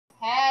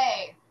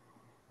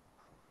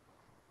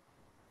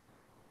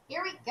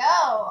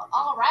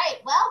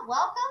right. Well,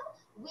 welcome.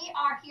 We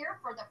are here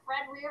for the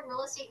Fred REIA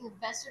Real Estate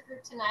Investor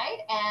Group tonight,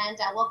 and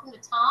welcome to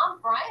Tom,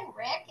 Brian,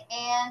 Rick,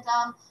 and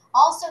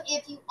also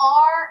if you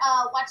are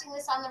watching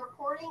this on the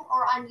recording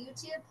or on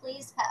YouTube,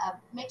 please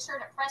make sure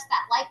to press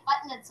that like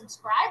button and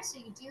subscribe so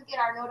you do get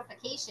our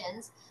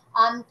notifications.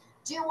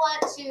 Do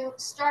want to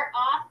start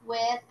off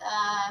with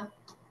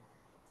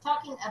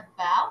talking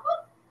about.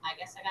 I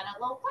guess I got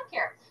a little quick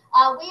here.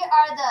 We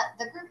are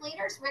the group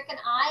leaders, Rick and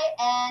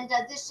I,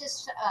 and this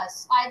just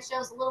slide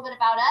shows a little bit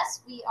about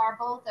us. We are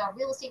both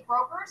real estate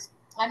brokers.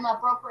 I'm a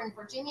broker in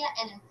Virginia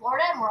and in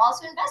Florida, and we're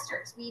also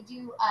investors. We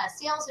do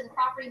sales and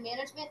property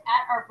management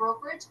at our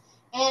brokerage,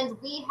 and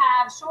we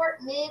have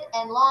short, mid,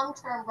 and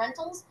long-term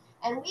rentals,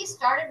 and we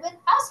started with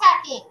house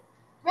hacking.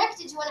 Rick,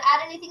 did you want to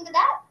add anything to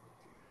that?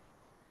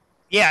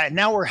 Yeah,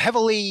 now we're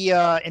heavily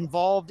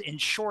involved in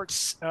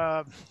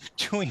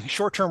doing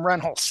short-term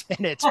rentals,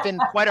 and it's been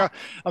quite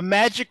a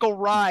magical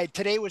ride.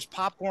 Today was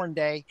popcorn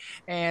day,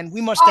 and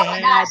we must have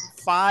had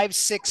 5,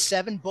 6,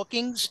 7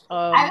 bookings.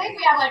 I think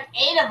we have like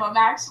 8 of them,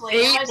 actually.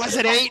 8? Was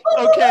it 8?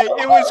 Okay,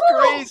 it was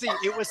crazy.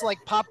 It was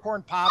like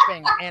popcorn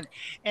popping,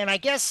 and I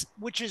guess,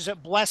 which is a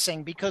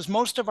blessing, because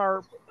most of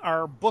our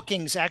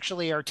bookings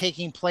actually are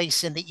taking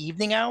place in the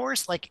evening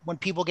hours, like when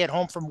people get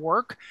home from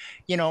work,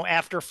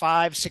 after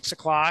 5, 6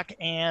 o'clock.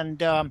 And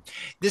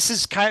this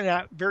is kind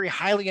of very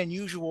highly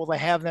unusual to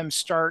have them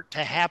start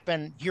to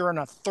happen here on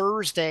a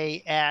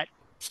Thursday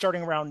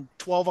starting around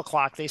 12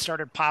 o'clock. They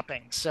started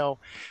popping. So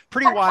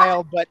pretty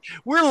wild, but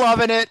we're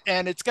loving it.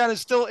 And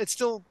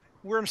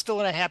we're still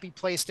in a happy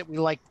place that we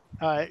like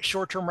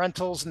short-term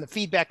rentals and the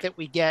feedback that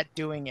we get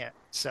doing it.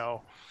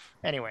 So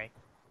anyway.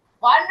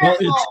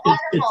 Wonderful,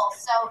 wonderful.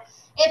 So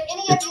if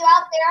any of you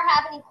out there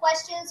have any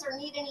questions or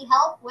need any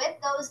help with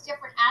those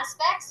different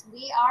aspects,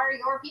 we are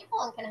your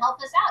people and can help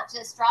us out.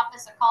 Just drop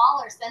us a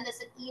call or send us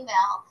an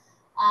email.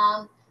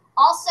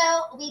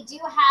 Also, we do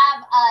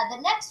have the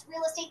next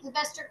Real Estate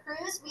Investor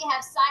Cruise. We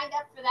have signed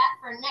up for that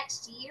for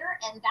next year,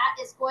 and that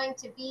is going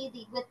to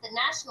be with the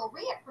National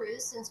REIA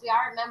Cruise, since we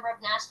are a member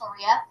of National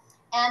REIA,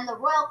 and the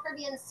Royal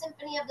Caribbean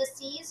Symphony of the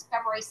Seas,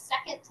 February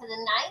 2nd to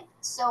the 9th.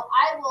 So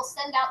I will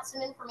send out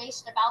some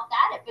information about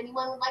that if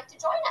anyone would like to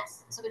join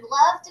us. So we'd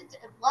love to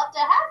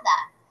have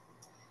that.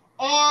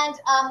 And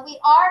we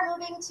are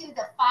moving to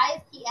the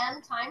 5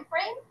 p.m. time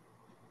frame.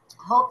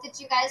 Hope that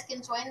you guys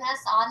can join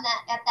us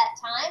at that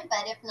time.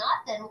 But if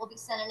not, then we'll be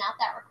sending out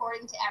that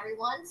recording to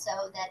everyone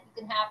so that you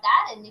can have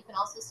that, and you can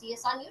also see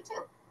us on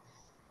YouTube.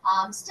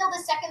 Still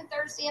the second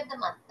Thursday of the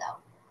month, though.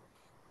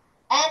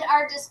 And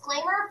our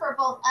disclaimer for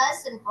both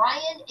us and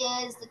Brian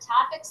is the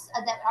topics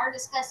that are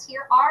discussed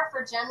here are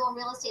for general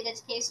real estate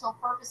educational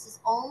purposes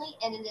only,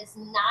 and it is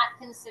not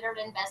considered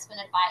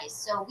investment advice.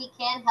 So we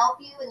can help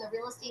you in the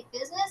real estate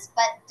business,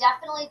 but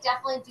definitely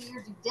do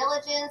your due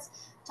diligence,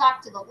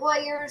 talk to the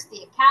lawyers,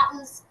 the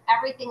accountants,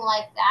 everything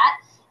like that,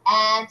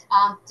 and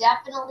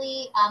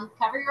definitely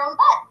cover your own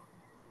butt.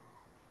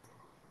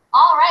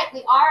 All right,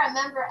 we are a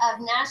member of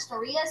National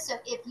REIA, so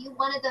if you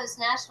wanted those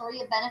National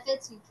REIA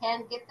benefits, you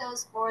can get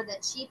those for the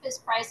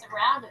cheapest price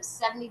around of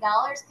 $70,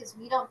 because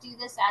we don't do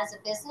this as a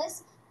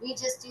business. We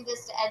just do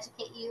this to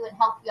educate you and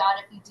help you out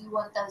if you do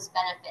want those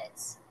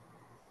benefits.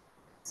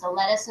 So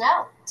let us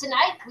know.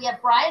 Tonight, we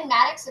have Bryan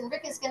Maddex, and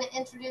Rick is going to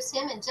introduce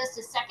him in just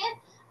a second.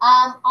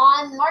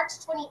 On March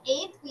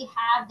 28th, we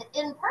have the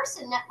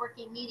in-person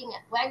networking meeting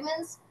at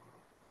Wegmans.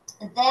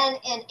 And then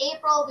in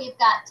April, we've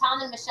got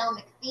Tom and Michelle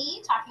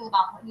McPhee talking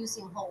about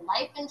using whole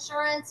life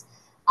insurance.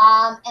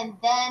 And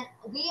then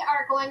we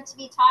are going to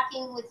be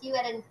talking with you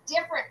at a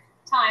different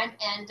time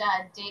and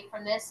date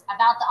from this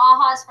about the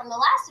AHAs from the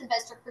last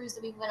investor cruise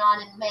that we went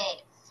on in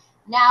May.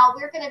 Now,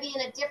 we're going to be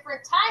in a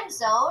different time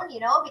zone,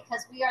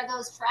 because we are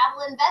those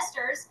travel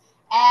investors.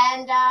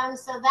 And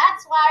so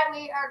that's why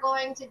we are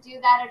going to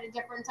do that at a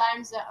different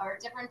time zone or a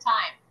different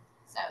time.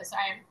 So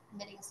sorry, I'm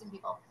omitting some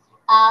people.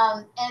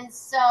 And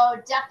so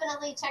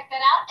definitely check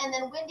that out. And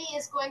then Wendy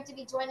is going to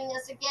be joining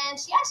us again.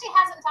 She actually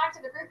hasn't talked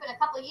to the group in a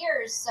couple of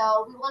years,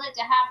 so we wanted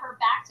to have her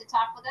back to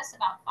talk with us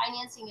about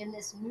financing in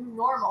this new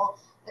normal.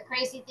 The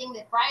crazy thing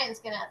that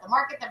the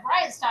market that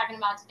Brian's talking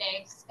about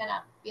today is going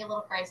to be a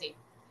little crazy.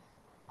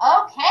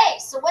 Okay,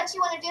 so what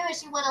you want to do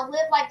is you want to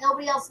live like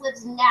nobody else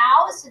lives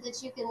now so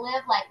that you can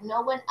live like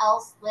no one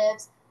else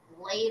lives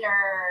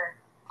later.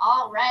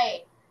 All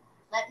right.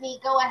 Let me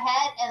go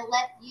ahead and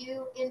let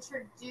you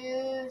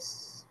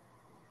introduce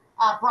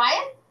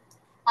Brian.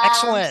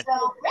 Excellent.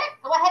 So,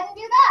 Rick, go ahead and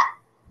do that.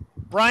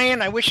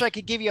 Brian, I wish I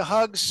could give you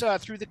hugs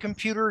through the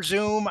computer,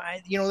 Zoom.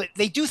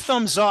 They do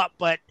thumbs up,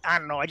 but I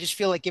don't know. I just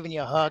feel like giving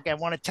you a hug. I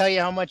want to tell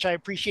you how much I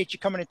appreciate you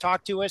coming to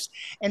talk to us.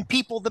 And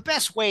people, the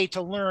best way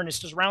to learn is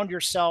to surround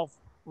yourself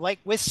like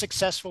with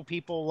successful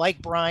people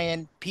like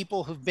Bryan,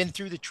 people who've been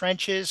through the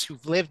trenches,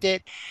 who've lived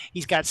it.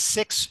 He's got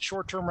 6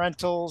 short-term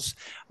rentals,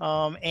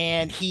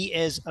 and he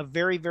is a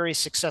very, very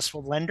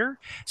successful lender.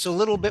 So a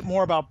little bit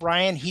more about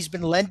Bryan. He's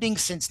been lending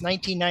since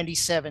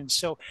 1997.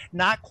 So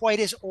not quite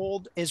as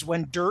old as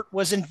when dirt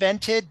was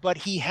invented, but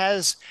he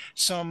has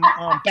some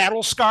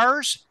battle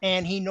scars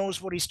and he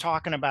knows what he's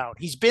talking about.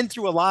 He's been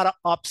through a lot of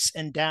ups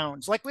and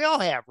downs, like we all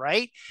have,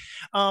 right?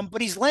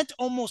 But he's lent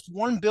almost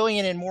 1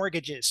 billion in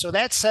mortgages, so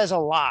that says a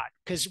lot.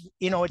 Because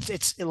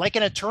it's like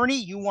an attorney.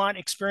 You want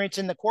experience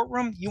in the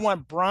courtroom. You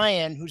want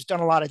Bryan, who's done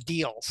a lot of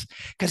deals,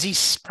 because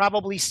he's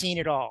probably seen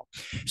it all.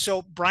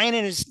 So Bryan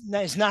is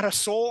not a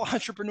sole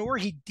entrepreneur.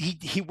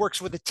 He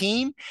works with a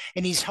team,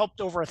 and he's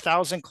helped over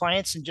 1,000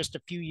 clients in just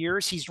a few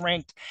years. He's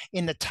ranked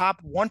in the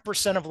top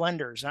 1% of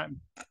lenders. I'm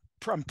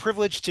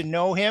privileged to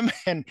know him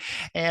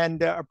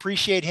and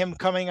appreciate him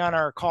coming on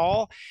our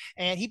call.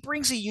 And he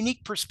brings a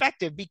unique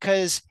perspective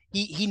because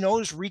he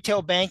knows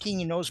retail banking,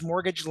 he knows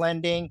mortgage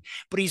lending,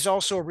 but he's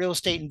also a real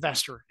estate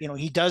investor.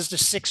 He does the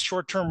 6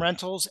 short-term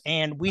rentals,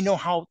 and we know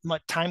how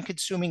much time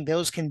consuming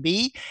those can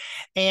be.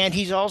 And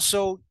he's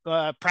also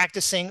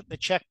practicing the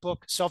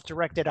checkbook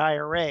self-directed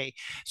IRA.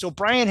 So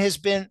Bryan has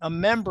been a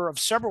member of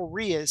several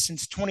REIAs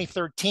since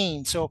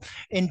 2013. So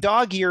in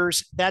dog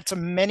years, that's a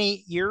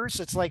many years.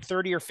 It's like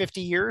 30 or 50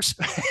 years,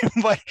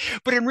 but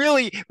in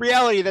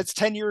reality, that's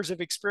 10 years of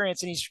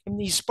experience. And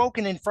he's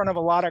spoken in front of a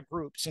lot of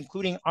groups,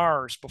 including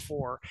ours before.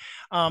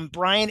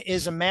 Bryan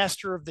is a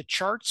master of the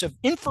charts of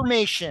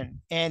information,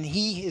 and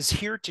he is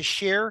here to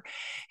share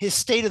his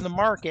state of the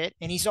market.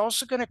 And he's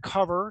also going to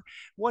cover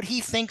what he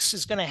thinks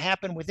is going to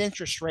happen with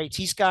interest rates.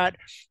 He's got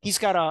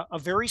a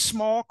very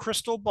small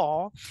crystal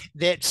ball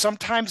that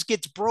sometimes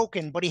gets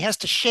broken, but he has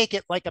to shake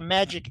it like a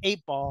magic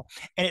 8 ball,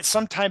 and it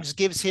sometimes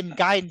gives him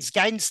guidance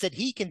that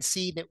he can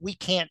see that we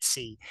can't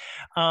see.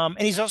 And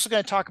he's also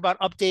going to talk about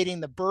updating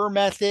the Burr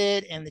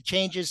method and the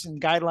changes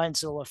and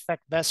guidelines that will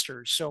affect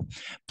investors. So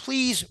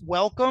please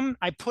welcome.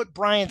 I put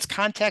Bryan's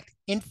contact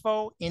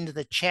info into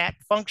the chat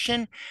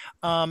function,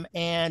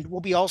 and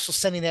we'll be also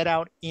sending that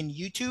out in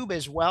YouTube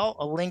as well,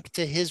 a link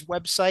to his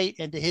website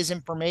and to his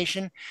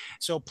information.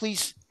 So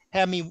please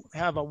have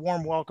a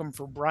warm welcome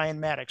for Bryan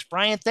Maddex.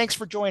 Bryan, thanks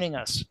for joining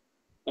us.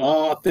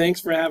 Oh, thanks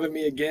for having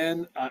me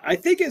again. I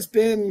think it's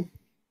been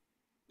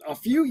a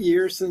few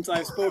years since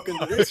I've spoken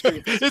to this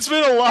group. It's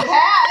been a while.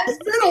 It's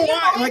been a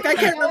while. Like, I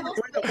can't remember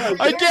when it was.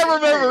 I can't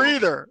remember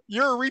either.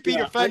 You're a repeat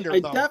offender. I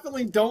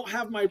definitely don't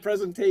have my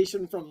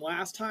presentation from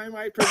last time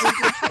I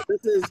presented.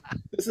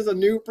 This is a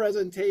new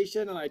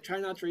presentation, and I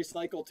try not to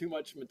recycle too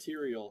much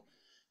material.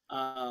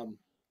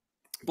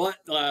 But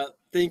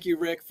thank you,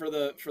 Rick, for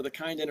the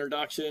kind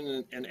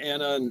introduction, and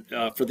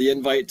Anna for the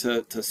invite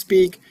to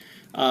speak.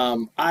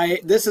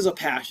 This is a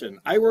passion.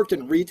 I worked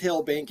in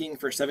retail banking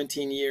for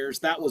 17 years.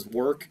 That was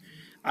work.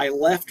 I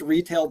left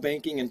retail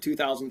banking in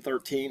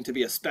 2013 to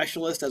be a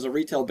specialist. As a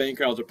retail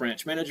banker, I was a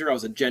branch manager. I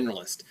was a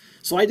generalist.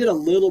 So I did a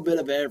little bit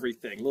of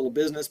everything, a little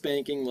business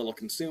banking, little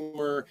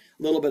consumer,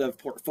 a little bit of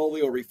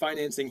portfolio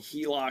refinancing,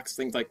 HELOCs,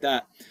 things like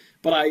that.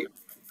 But I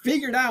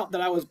figured out that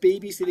I was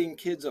babysitting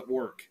kids at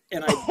work,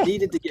 and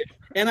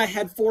I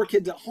had 4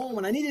 kids at home,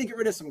 and I needed to get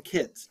rid of some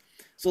kids.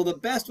 So the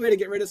best way to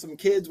get rid of some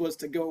kids was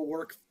to go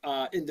work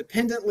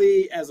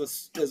independently as a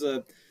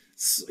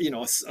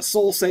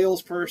sole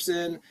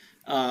salesperson.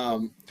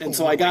 And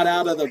so I got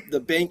out of the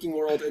banking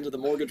world into the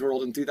mortgage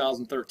world in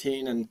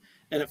 2013, and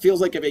it feels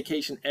like a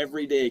vacation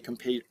every day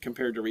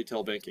compared to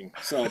retail banking.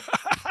 So,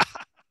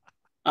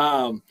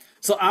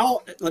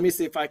 let me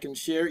see if I can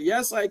share.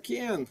 Yes, I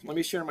can. Let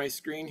me share my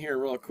screen here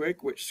real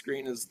quick. Which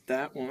screen is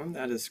that one?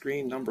 That is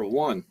screen number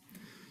 1.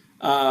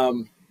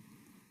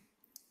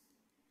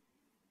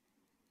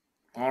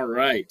 All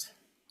right.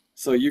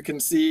 So you can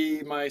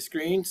see my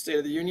screen, State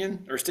of the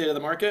Union or State of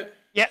the Market?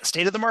 Yeah,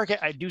 State of the Market.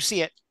 I do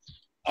see it.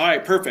 All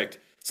right, perfect.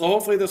 So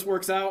hopefully this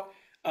works out.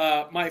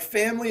 My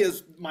family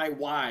is my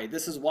why.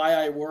 This is why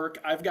I work.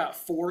 I've got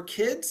 4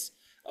 kids,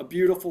 a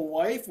beautiful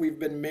wife. We've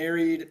been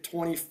married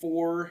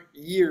 24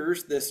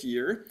 years this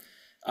year.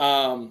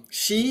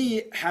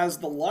 She has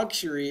the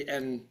luxury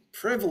and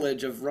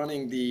privilege of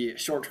running the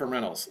short-term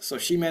rentals. So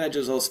she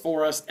manages those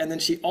for us. And then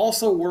she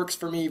also works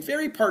for me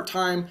very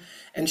part-time,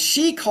 and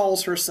she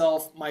calls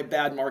herself my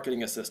bad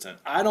marketing assistant.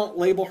 I don't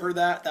label her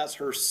that. That's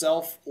her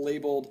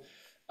self-labeled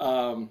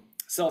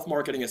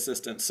self-marketing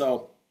assistant.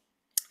 So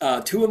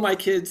 2 of my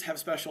kids have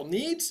special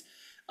needs.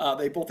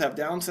 They both have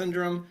Down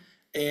syndrome.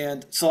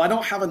 And so I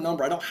don't have a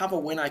number. I don't have a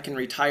when I can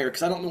retire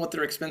because I don't know what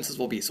their expenses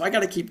will be. So I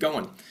got to keep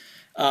going.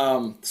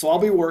 So I'll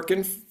be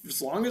working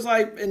as long as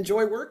I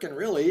enjoy working,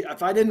 really.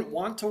 If I didn't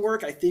want to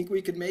work, I think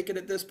we could make it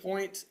at this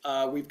point.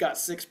 We've got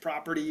 6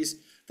 properties.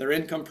 They're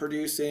income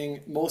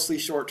producing, mostly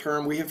short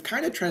term. We have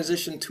kind of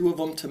transitioned 2 of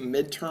them to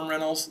midterm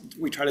rentals.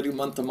 We try to do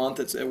month to month.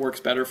 It works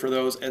better for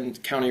those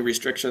and county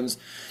restrictions.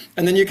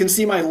 And then you can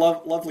see my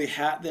lovely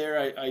hat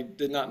there. I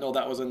did not know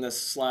that was in this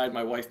slide.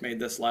 My wife made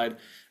this slide.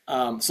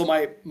 So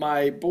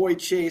my boy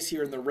Chase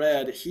here in the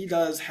red, he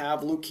does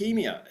have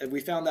leukemia. And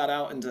we found that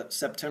out in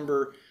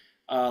September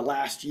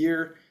last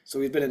year. So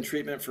he's been in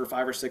treatment for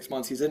 5 or 6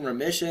 months. He's in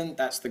remission.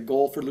 That's the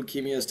goal for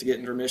leukemia, is to get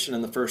in remission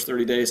in the first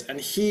 30 days. And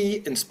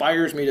he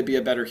inspires me to be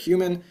a better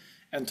human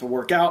and to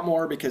work out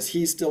more, because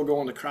he's still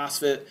going to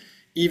CrossFit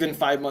even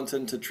 5 months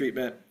into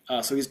treatment.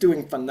 So he's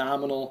doing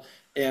phenomenal.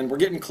 And we're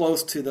getting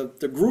close to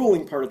the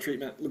grueling part of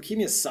treatment.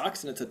 Leukemia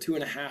sucks, and it's a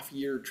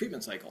 2.5-year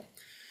treatment cycle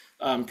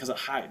because it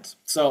hides.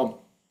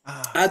 So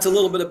that's a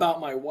little bit about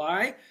my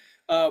why.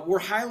 We're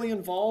highly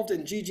involved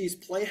in Gigi's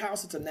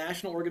Playhouse. It's a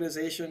national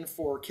organization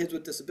for kids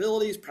with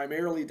disabilities,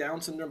 primarily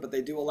Down syndrome, but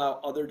they do allow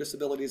other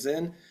disabilities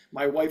in.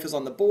 My wife is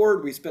on the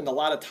board. We spend a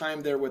lot of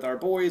time there with our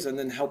boys and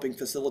then helping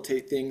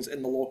facilitate things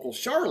in the local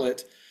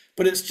Charlotte.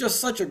 But it's just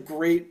such a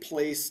great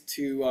place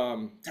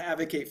to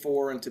advocate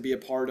for and to be a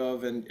part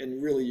of,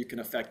 and really you can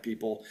affect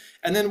people.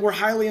 And then we're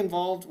highly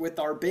involved with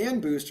our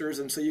band boosters,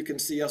 and so you can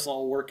see us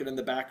all working in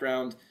the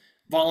background,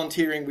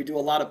 volunteering. We do a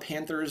lot of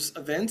Panthers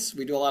events.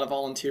 We do a lot of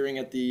volunteering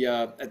at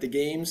the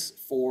games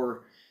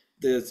for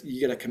you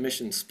get a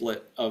commission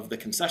split of the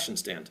concession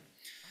stand.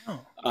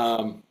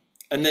 Oh.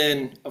 And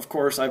then of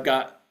course I've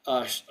got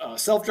a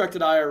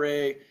self-directed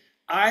IRA.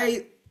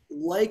 I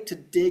like to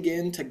dig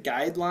into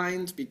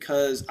guidelines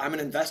because I'm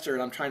an investor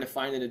and I'm trying to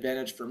find an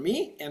advantage for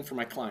me and for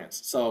my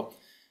clients. So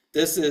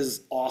this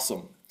is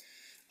awesome.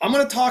 I'm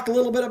going to talk a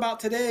little bit about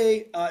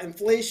today,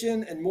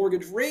 inflation and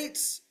mortgage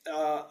rates.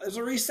 There's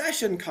a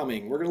recession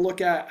coming. We're going to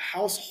look at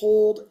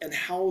household and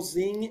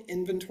housing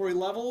inventory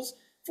levels,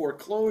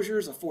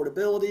 foreclosures,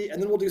 affordability, and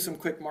then we'll do some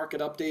quick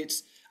market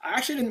updates. I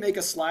actually didn't make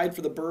a slide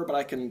for the BRRRR, but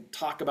I can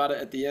talk about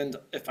it at the end.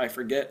 If I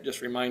forget,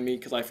 just remind me,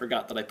 because I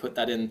forgot that I put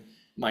that in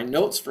my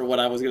notes for what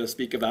I was going to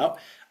speak about,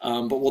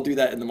 but we'll do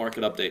that in the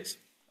market updates.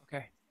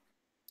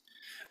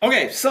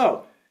 Okay,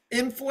 so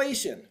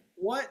inflation.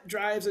 What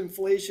drives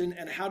inflation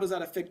and how does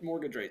that affect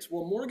mortgage rates?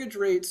 Well, mortgage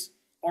rates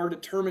are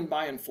determined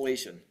by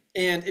inflation.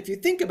 And if you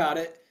think about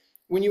it,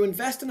 when you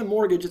invest in a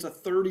mortgage, it's a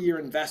 30-year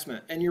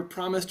investment and you're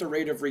promised a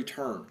rate of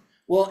return.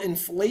 Well,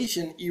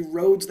 inflation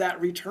erodes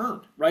that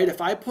return, right?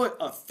 If I put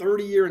a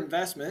 30-year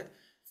investment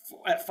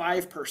at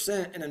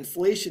 5% and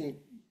inflation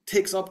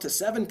ticks up to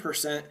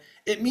 7%,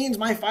 it means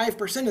my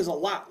 5% is a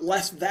lot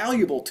less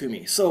valuable to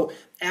me. So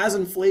as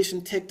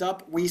inflation ticked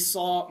up, we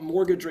saw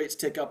mortgage rates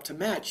tick up to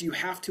match. You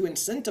have to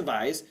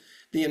incentivize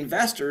the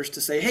investors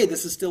to say, hey,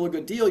 this is still a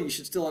good deal. You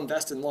should still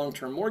invest in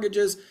long-term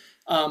mortgages.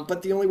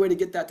 But the only way to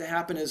get that to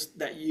happen is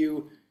that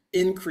you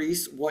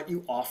increase what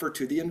you offer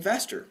to the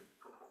investor.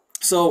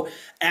 So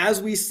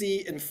as we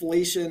see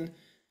inflation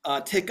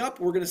tick up,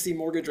 we're going to see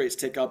mortgage rates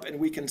tick up. And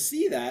we can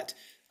see that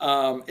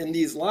in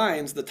these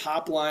lines. The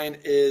top line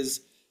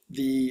is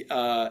the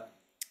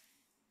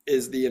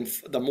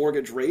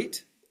mortgage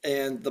rate,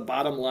 and the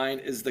bottom line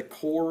is the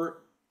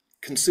core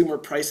consumer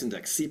price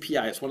index,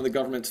 CPI. It's one of the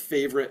government's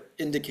favorite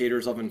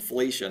indicators of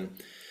inflation.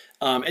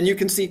 And you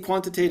can see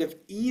quantitative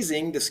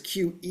easing, this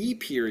QE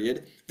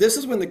period. This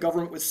is when the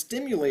government was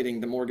stimulating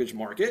the mortgage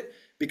market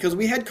because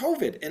we had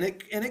COVID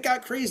and it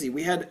got crazy.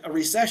 We had a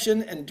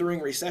recession, and during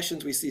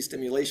recessions we see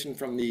stimulation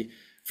from the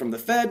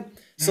Fed.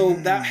 So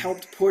that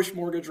helped push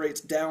mortgage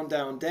rates down,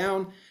 down,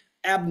 down,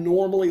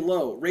 abnormally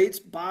low. Rates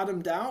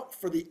bottomed out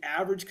for the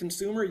average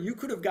consumer. You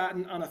could have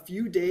gotten, on a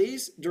few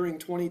days during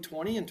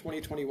 2020 and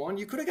 2021,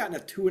 you could have gotten a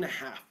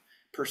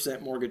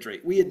 2.5% mortgage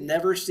rate. We had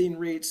never seen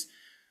rates.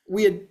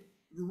 We had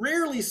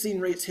rarely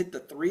seen rates hit the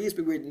 3s,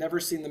 but we had never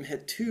seen them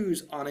hit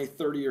 2s on a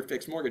 30-year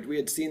fixed mortgage. We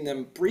had seen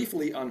them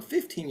briefly on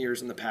 15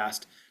 years in the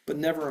past, but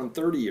never on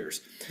 30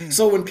 years.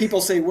 So when people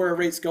say, where are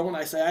rates going?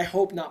 I say, I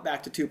hope not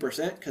back to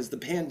 2%, because the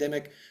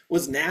pandemic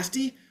was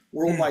nasty.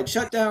 Worldwide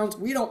shutdowns,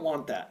 we don't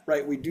want that,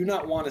 right? We do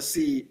not want to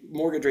see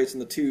mortgage rates in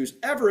the 2s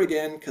ever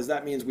again, because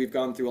that means we've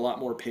gone through a lot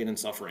more pain and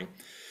suffering.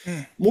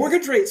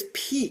 Mortgage rates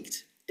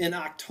peaked in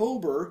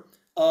October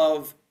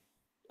of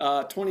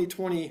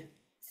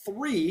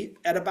 2023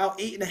 at about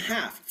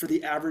 8.5 for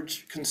the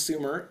average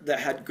consumer that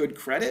had good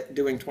credit,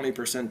 doing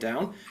 20%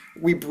 down.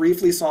 We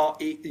briefly saw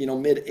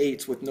mid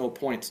 8s with no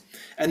points.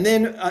 And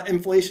then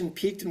inflation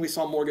peaked and we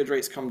saw mortgage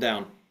rates come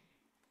down.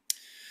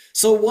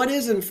 So what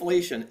is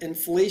inflation?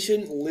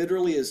 Inflation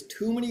literally is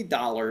too many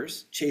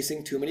dollars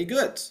chasing too many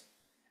goods.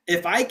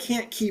 If I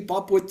can't keep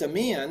up with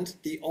demand,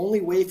 the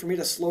only way for me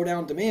to slow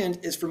down demand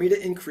is for me to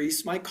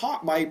increase my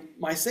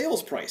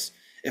sales price.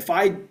 If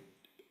I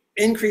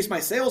increase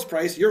my sales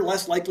price, you're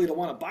less likely to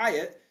want to buy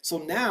it. So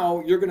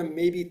now you're going to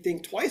maybe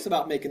think twice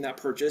about making that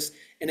purchase,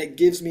 and it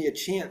gives me a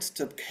chance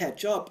to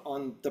catch up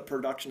on the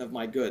production of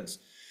my goods.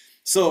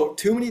 So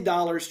too many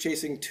dollars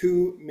chasing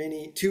too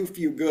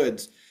few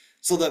goods.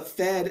 So the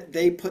Fed,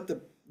 they put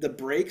the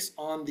brakes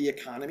on the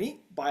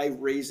economy by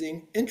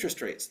raising interest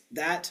rates.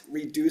 That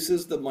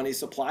reduces the money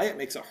supply. It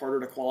makes it harder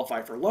to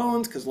qualify for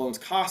loans because loans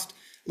cost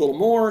a little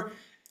more.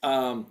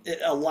 It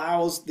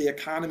allows the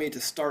economy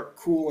to start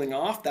cooling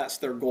off. That's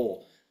their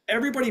goal.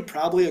 Everybody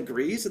probably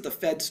agrees that the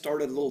Fed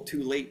started a little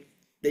too late.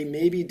 They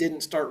maybe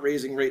didn't start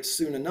raising rates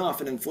soon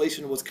enough, and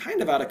inflation was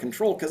kind of out of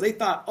control because they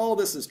thought, oh,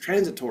 this is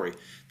transitory.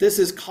 This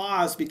is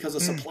caused because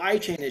of supply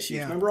chain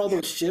issues. Remember all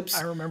those ships?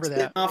 I remember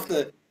that. Off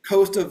the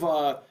coast of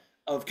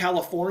of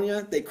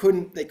California. They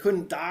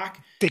couldn't dock.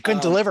 They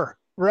couldn't deliver.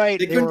 Right.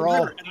 They couldn't deliver.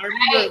 All... And I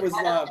remember it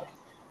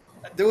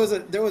was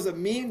there was a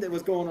meme that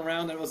was going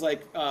around that was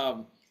like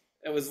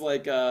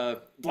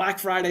Black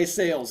Friday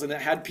sales, and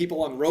it had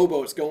people on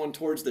rowboats going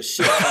towards the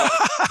ship,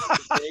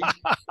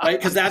 right?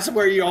 Because that's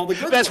where all the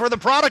goods. That's were. where the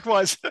product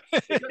was.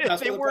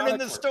 They weren't in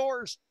the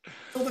stores.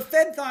 So the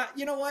Fed thought,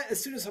 you know what?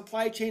 As soon as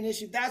supply chain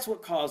issue, that's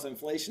what caused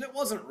inflation. It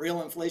wasn't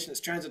real inflation;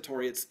 it's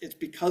transitory. It's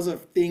because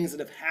of things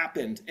that have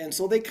happened, and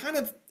so they kind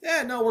of,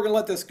 no, we're going to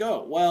let this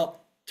go.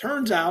 Well,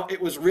 turns out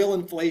it was real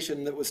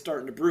inflation that was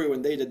starting to brew,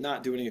 and they did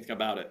not do anything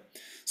about it.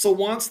 So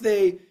once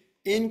they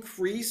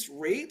increase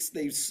rates,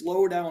 they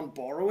slow down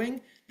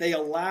borrowing, they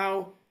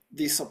allow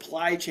the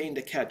supply chain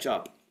to catch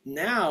up.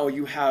 Now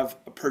you have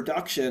a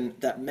production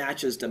that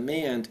matches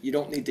demand. You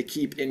don't need to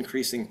keep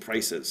increasing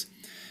prices.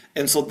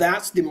 And so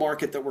that's the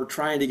market that we're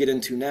trying to get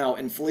into now.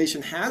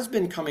 Inflation has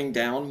been coming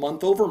down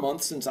month over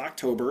month since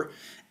October,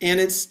 and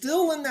it's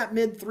still in that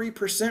mid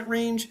 3%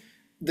 range.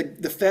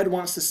 The Fed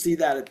wants to see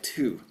that at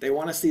 2. They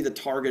want to see the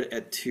target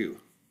at 2.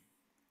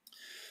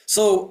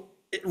 So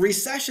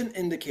recession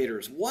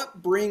indicators,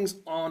 what brings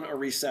on a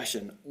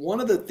recession? One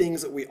of the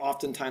things that we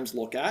oftentimes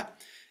look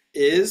at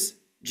is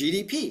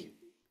GDP.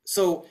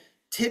 So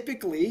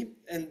typically,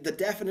 and the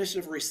definition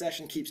of a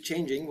recession keeps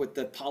changing with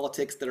the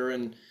politics that are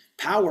in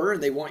power,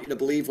 and they want you to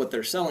believe what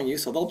they're selling you,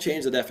 so they'll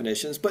change the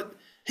definitions. But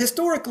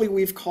historically,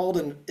 we've called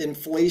a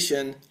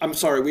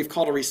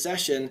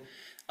recession,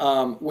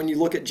 when you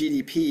look at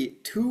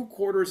GDP, 2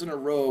 quarters in a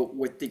row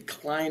with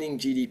declining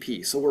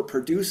GDP. So we're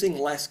producing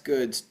less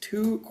goods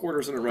 2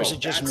 quarters in a row. Or is it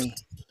just me?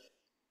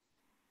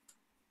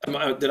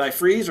 Did I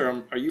freeze,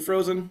 or are you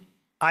frozen?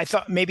 I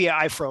thought maybe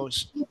I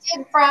froze. You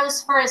did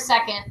froze for a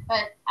second,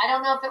 but I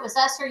don't know if it was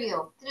us or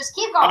you. Just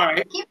keep going. All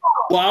right. Keep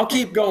going. Well, I'll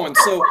keep going.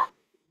 So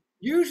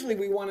usually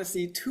we want to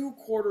see 2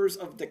 quarters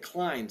of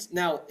declines.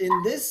 Now,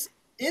 in this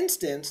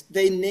instance,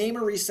 they name a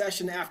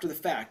recession after the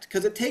fact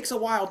because it takes a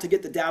while to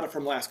get the data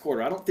from last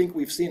quarter. I don't think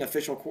we've seen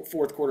official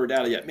fourth quarter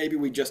data yet. Maybe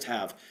we just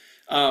have.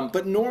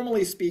 But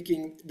normally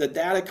speaking, the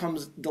data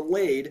comes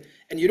delayed,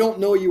 and you don't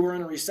know you were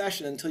in a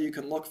recession until you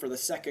can look for the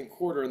second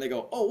quarter and they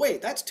go, oh,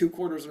 wait, that's 2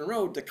 quarters in a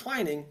row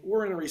declining.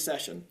 We're in a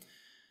recession.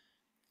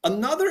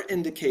 Another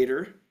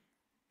indicator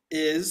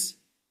is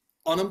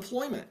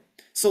unemployment.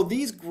 So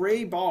these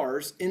gray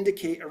bars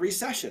indicate a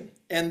recession.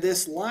 And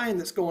this line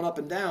that's going up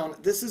and down,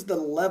 this is the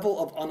level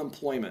of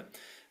unemployment.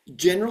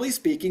 Generally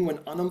speaking, when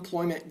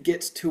unemployment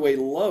gets to a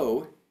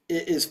low,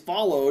 it is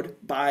followed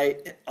by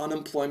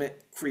unemployment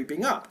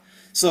creeping up.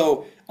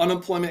 So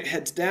unemployment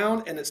heads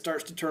down and it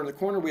starts to turn the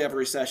corner, we have a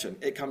recession.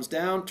 It comes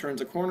down, turns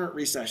a corner,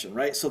 recession,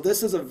 right? So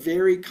this is a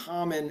very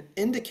common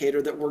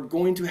indicator that we're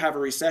going to have a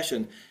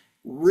recession.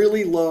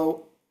 Really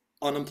low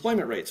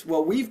unemployment rates.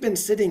 Well, we've been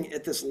sitting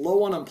at this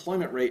low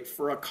unemployment rate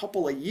for a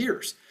couple of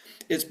years.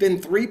 It's been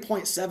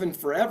 3.7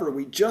 forever.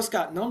 We just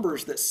got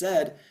numbers that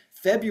said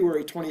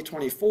February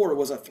 2024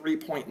 was a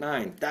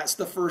 3.9. That's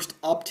the first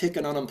uptick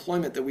in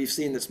unemployment that we've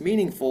seen that's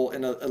meaningful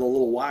in a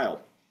little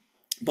while.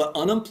 But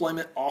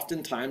unemployment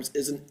oftentimes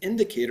is an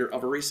indicator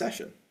of a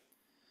recession.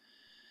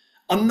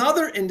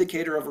 Another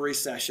indicator of a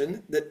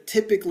recession that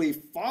typically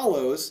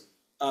follows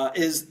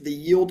is the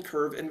yield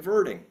curve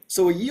inverting.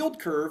 So a yield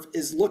curve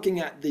is looking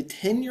at the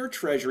 10-year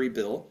Treasury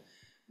bill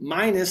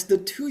minus the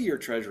 2-year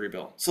Treasury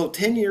bill. So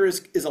 10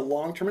 years is a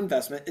long-term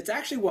investment. It's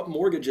actually what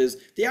mortgages,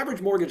 the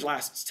average mortgage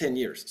lasts 10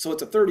 years. So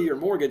it's a 30-year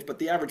mortgage, but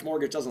the average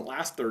mortgage doesn't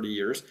last 30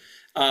 years.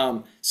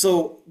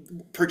 So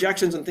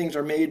projections and things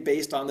are made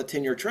based on the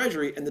 10-year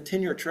Treasury, and the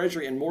 10-year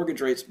Treasury and mortgage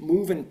rates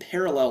move in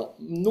parallel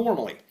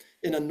normally.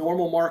 In a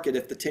normal market,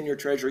 if the 10-year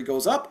Treasury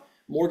goes up,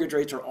 mortgage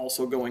rates are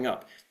also going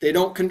up. They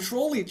don't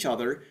control each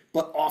other,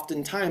 but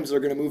oftentimes they're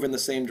going to move in the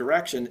same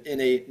direction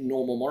in a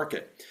normal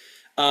market.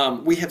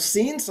 We have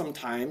seen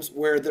sometimes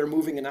where they're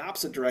moving in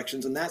opposite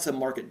directions, and that's a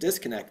market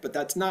disconnect, but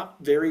that's not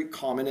very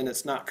common and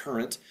it's not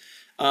current.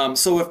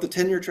 So if the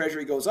 10-year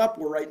Treasury goes up,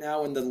 we're right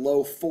now in the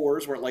low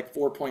 4s. We're at like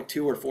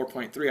 4.2 or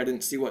 4.3. I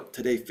didn't see what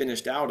today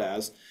finished out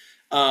as.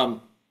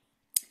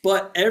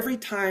 But every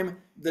time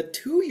the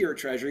 2-year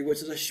Treasury,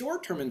 which is a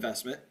short-term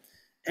investment,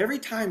 every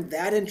time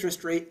that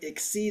interest rate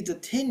exceeds a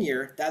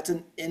 10-year, that's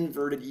an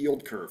inverted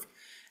yield curve.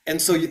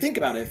 And so you think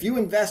about it. If you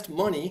invest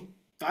money,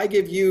 if I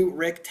give you,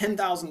 Rick,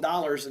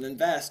 $10,000 and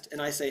invest,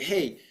 and I say,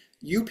 hey,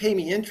 you pay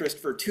me interest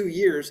for 2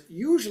 years,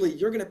 usually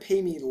you're going to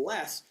pay me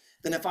less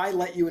than if I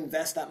let you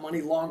invest that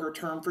money longer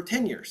term for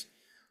 10 years.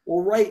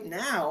 Well, right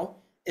now,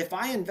 if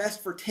I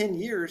invest for 10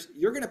 years,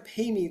 you're going to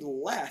pay me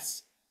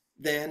less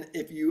than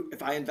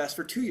if I invest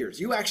for 2 years.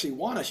 You actually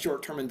want a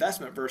short-term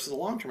investment versus a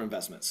long-term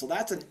investment. So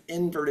that's an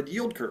inverted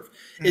yield curve.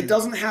 It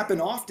doesn't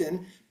happen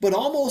often, but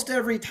almost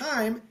every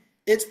time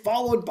it's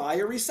followed by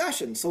a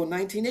recession. So in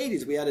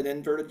 1980s, we had an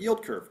inverted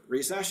yield curve,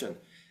 recession.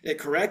 It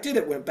corrected,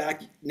 it went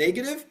back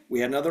negative,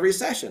 we had another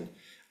recession.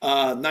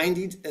 In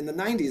the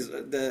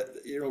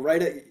 90s,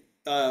 right at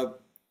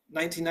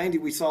 1990,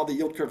 we saw the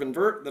yield curve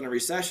invert, then a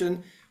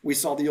recession. We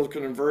saw the yield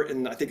curve invert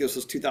in, I think this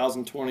was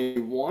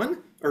 2021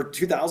 or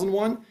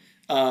 2001.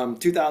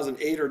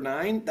 2008 or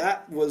 9,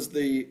 that was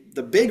the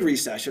big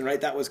recession,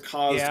 right? That was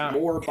caused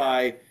more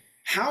by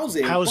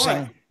housing,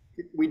 but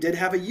we did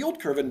have a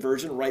yield curve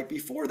inversion right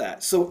before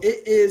that. So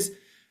it is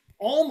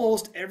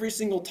almost every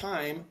single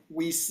time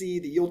we see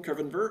the yield curve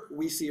invert,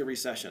 we see a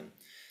recession.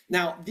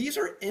 Now, these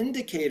are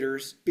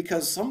indicators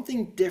because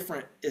something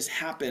different has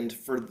happened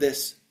for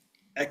this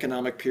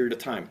economic period of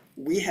time.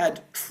 We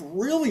had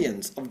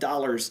trillions of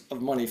dollars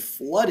of money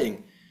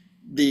flooding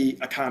the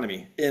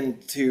economy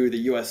into the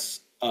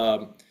U.S.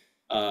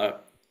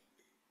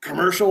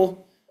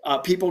 Commercial.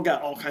 People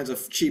got all kinds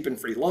of cheap and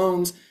free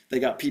loans. They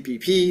got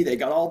PPP. They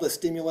got all the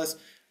stimulus.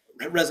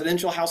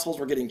 Residential households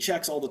were getting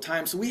checks all the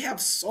time. So we have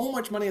so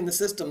much money in the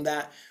system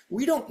that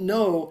we don't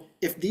know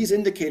if these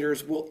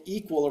indicators will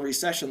equal a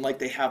recession like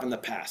they have in the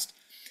past.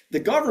 The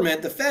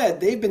government, the Fed,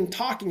 they've been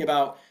talking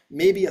about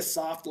maybe a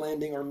soft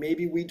landing or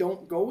maybe we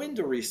don't go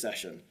into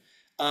recession.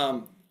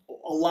 A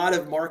lot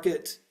of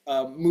market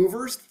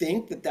movers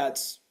think that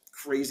that's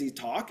crazy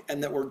talk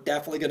and that we're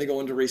definitely going to go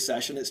into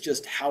recession. It's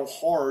just how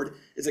hard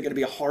is it going to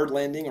be, a hard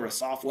landing or a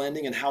soft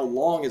landing, and how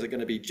long is it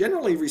going to be?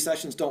 Generally,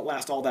 recessions don't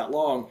last all that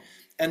long.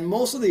 And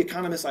most of the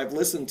economists I've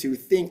listened to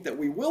think that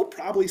we will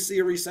probably see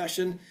a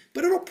recession,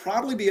 but it'll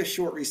probably be a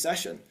short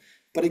recession.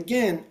 But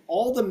again,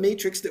 all the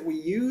metrics that we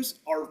use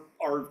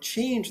are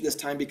changed this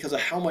time because of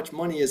how much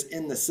money is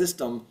in the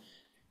system,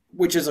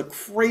 which is a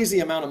crazy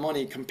amount of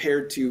money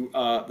compared to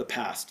the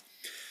past.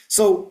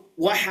 So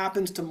what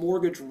happens to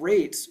mortgage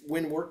rates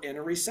when we're in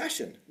a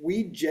recession?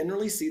 We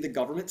generally see the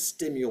government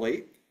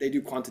stimulate. They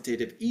do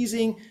quantitative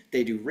easing,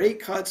 they do rate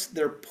cuts,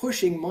 they're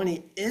pushing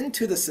money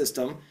into the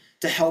system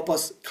to help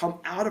us come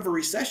out of a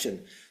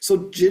recession.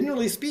 So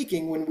generally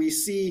speaking, when we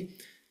see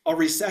a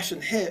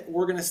recession hit,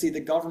 we're going to see the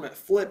government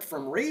flip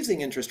from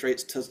raising interest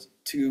rates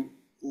to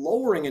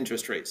lowering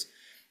interest rates.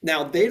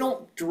 Now, they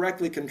don't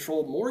directly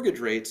control mortgage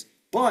rates,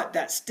 but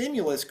that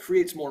stimulus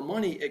creates more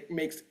money. It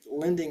makes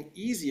lending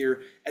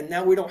easier. And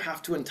now we don't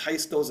have to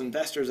entice those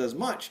investors as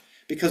much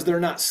because they're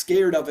not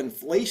scared of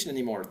inflation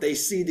anymore. They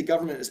see the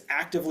government is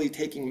actively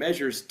taking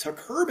measures to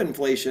curb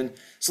inflation.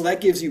 So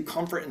that gives you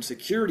comfort and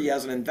security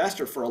as an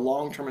investor for a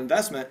long-term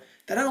investment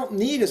that I don't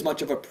need as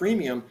much of a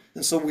premium.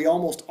 And so we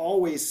almost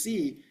always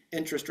see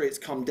interest rates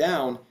come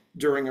down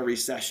during a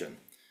recession.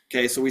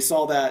 Okay, so we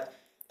saw that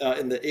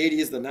in the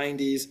 80s, the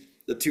 90s,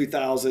 the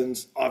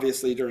 2000s.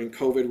 Obviously, during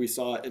COVID, we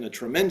saw it in a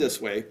tremendous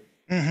way.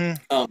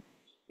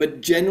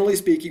 But generally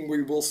speaking,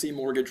 we will see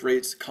mortgage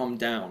rates come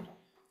down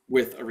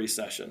with a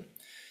recession.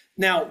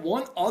 Now,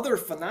 one other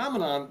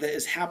phenomenon that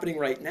is happening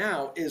right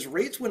now is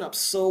rates went up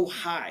so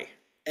high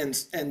and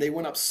they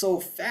went up so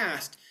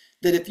fast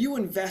that if you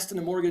invest in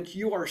a mortgage,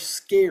 you are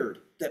scared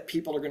that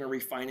people are going to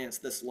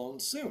refinance this loan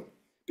soon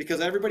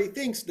because everybody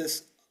thinks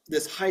this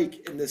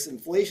hike and this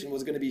inflation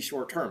was going to be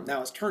short term.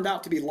 Now, it's turned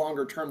out to be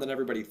longer term than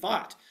everybody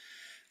thought.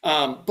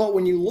 But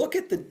when you look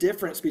at the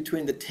difference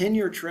between the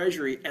 10-year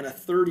treasury and a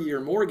 30-year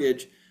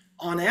mortgage,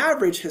 on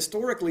average,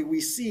 historically,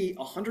 we see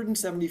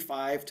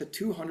 175 to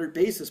 200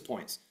 basis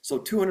points. So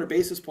 200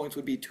 basis points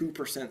would be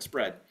 2%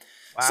 spread.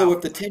 Wow. So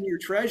if the 10-year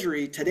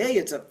treasury today,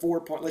 it's at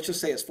let's just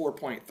say it's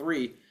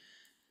 4.3,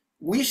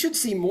 we should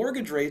see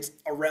mortgage rates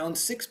around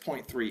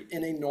 6.3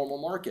 in a normal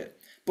market.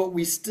 But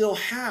we still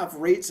have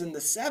rates in the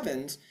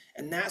 7s,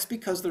 and that's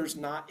because there's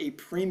not a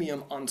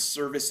premium on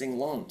servicing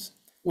loans.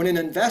 When an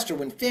investor,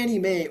 when Fannie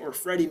Mae or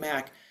Freddie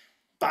Mac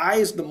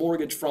buys the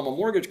mortgage from a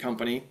mortgage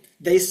company,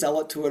 they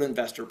sell it to an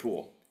investor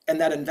pool.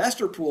 And that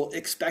investor pool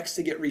expects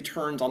to get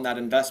returns on that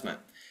investment.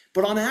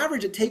 But on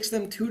average, it takes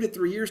them 2 to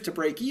 3 years to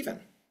break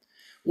even.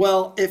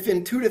 Well, if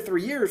in 2 to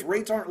 3 years,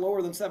 rates aren't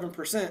lower than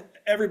 7%,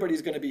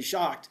 everybody's going to be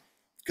shocked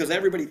because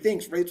everybody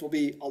thinks rates will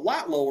be a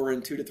lot lower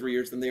in 2 to 3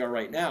 years than they are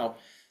right now.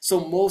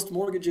 So most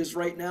mortgages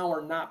right now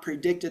are not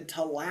predicted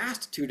to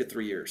last 2 to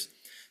 3 years.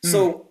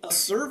 So a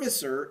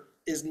servicer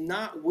is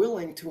not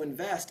willing to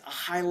invest a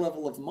high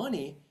level of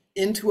money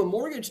into a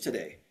mortgage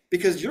today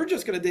because you're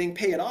just going to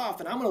pay it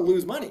off and I'm going to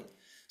lose money.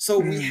 So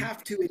we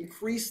have to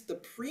increase the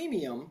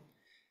premium.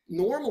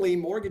 Normally,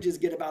 mortgages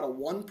get about a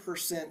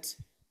 1%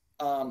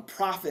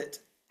 profit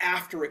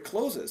after it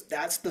closes.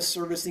 That's the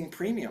servicing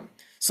premium.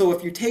 So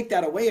if you take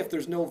that away, if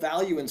there's no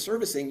value in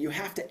servicing, you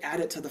have to add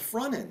it to the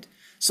front end.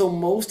 So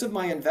most of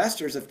my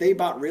investors, if they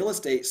bought real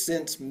estate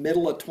since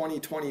middle of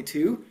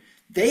 2022,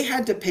 they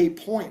had to pay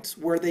points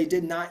where they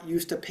did not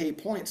used to pay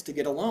points to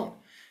get a loan.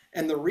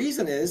 And the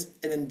reason is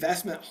an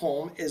investment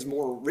home is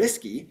more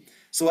risky,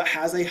 so it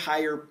has a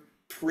higher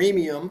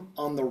premium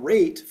on the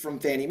rate from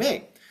Fannie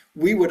Mae.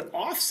 We would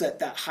offset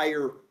that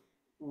higher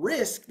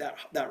risk,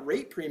 that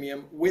rate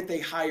premium, with a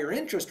higher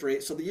interest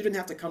rate so that you didn't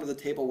have to come to the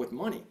table with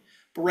money.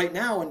 But right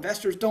now,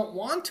 investors don't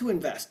want to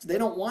invest. They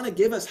don't want to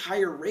give us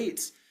higher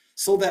rates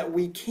so that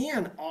we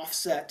can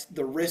offset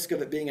the risk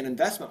of it being an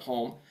investment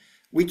home.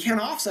 We can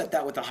offset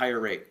that with a higher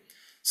rate.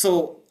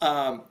 So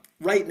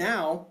right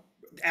now,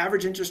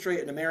 average interest rate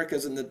in America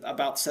is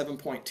about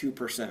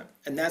 7.2%,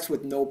 and that's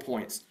with no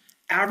points.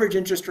 Average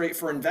interest rate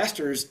for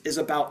investors is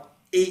about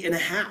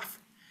 8.5.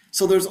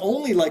 So there's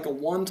only like a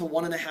 1 to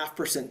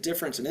 1.5%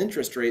 difference in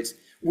interest rates.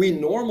 We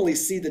normally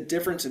see the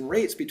difference in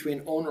rates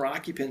between owner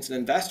occupants and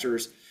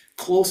investors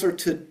closer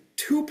to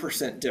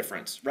 2%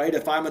 difference, right?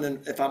 If I'm a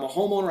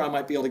homeowner, I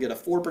might be able to get a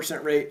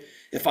 4% rate.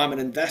 If I'm an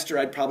investor,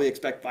 I'd probably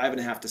expect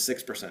 5.5 to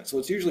 6%. So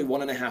it's usually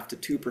 1.5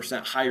 to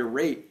 2% higher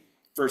rate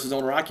versus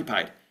owner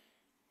occupied.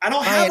 I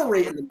don't have a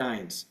rate in the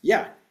 9s.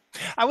 Yeah.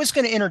 I was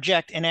going to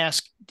interject and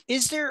ask,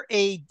 is there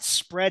a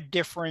spread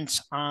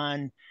difference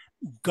on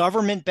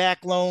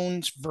government-backed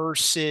loans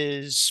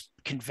versus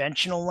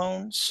conventional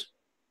loans?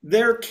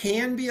 There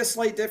can be a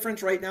slight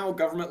difference. Right now,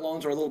 government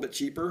loans are a little bit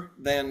cheaper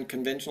than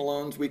conventional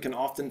loans. We can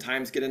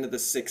oftentimes get into the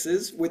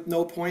 6s with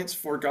no points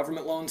for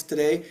government loans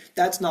today.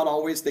 That's not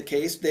always the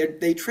case.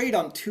 They trade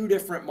on 2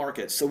 different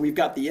markets. So we've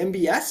got the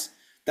MBS,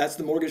 that's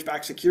the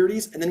mortgage-backed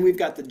securities, and then we've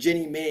got the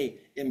Ginnie Mae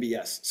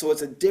MBS. So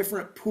it's a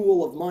different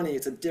pool of money.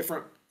 It's a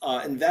different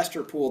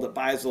investor pool that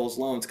buys those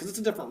loans because it's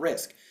a different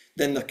risk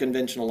than the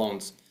conventional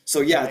loans.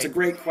 So yeah, right. It's a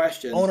great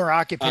question.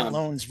 Owner-occupant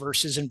loans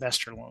versus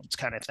investor loans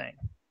kind of thing.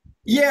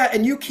 Yeah,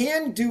 and you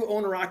can do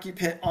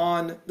owner-occupant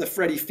on the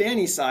Freddie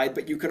Fannie side,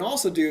 but you can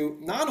also do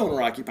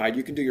non-owner-occupied.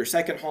 You can do your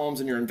second homes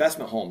and your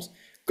investment homes.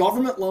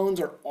 Government loans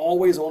are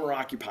always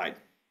owner-occupied.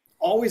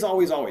 Always,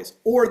 always, always.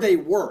 Or they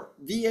were.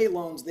 VA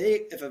loans,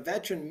 if a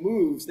veteran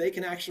moves, they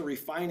can actually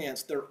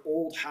refinance their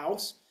old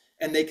house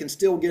and they can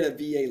still get a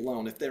VA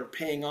loan if they're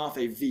paying off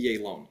a VA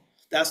loan.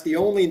 That's the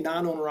only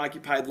non-owner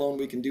occupied loan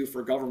we can do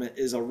for government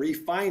is a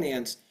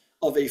refinance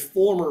of a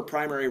former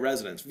primary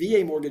residence.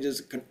 VA mortgages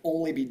can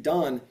only be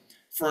done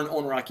for an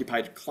owner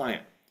occupied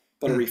client,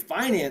 but a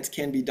refinance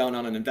can be done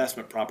on an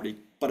investment property,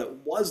 but it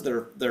was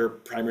their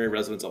primary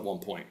residence at one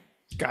point.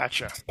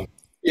 Gotcha.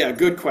 Yeah,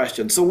 good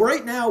question. So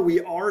right now we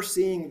are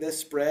seeing this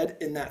spread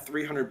in that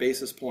 300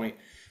 basis point.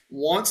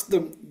 Once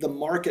the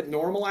market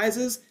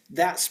normalizes,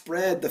 that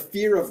spread, the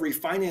fear of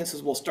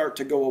refinances will start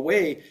to go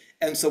away.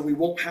 And so we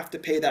won't have to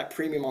pay that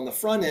premium on the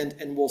front end,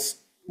 and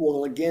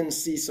we'll again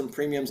see some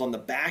premiums on the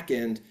back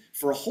end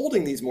for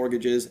holding these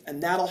mortgages,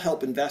 and that'll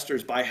help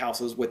investors buy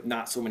houses with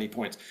not so many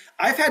points.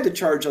 I've had to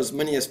charge as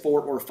many as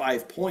 4 or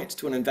 5 points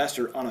to an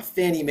investor on a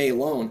Fannie Mae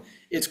loan.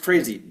 It's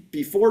crazy.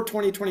 Before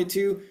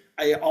 2022,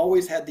 I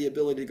always had the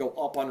ability to go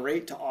up on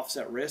rate to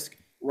offset risk.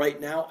 Right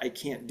now, I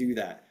can't do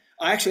that.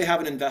 I actually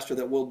have an investor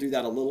that will do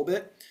that a little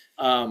bit.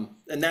 And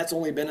that's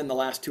only been in the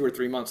last 2 or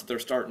 3 months that they're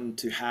starting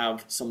to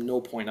have some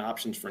no point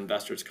options for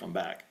investors come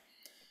back.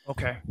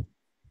 Okay.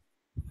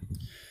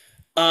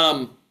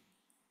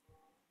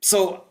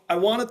 So I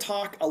want to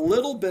talk a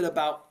little bit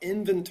about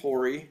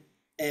inventory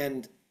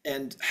and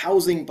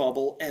housing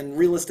bubble and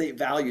real estate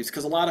values,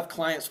 because a lot of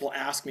clients will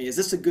ask me, is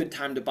this a good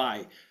time to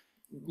buy?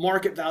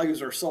 Market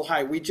values are so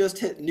high. We just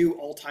hit new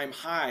all-time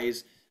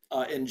highs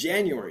in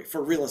January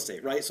for real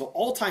estate, right? So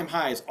all-time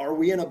highs, are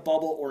we in a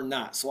bubble or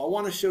not? So I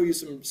want to show you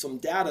some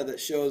data that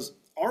shows,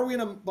 are we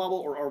in a bubble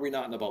or are we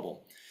not in a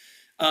bubble?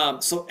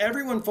 So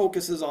everyone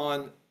focuses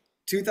on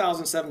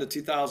 2007 to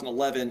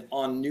 2011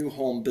 on new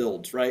home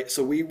builds, right?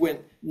 So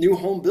new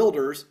home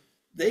builders,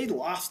 they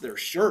lost their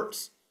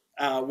shirts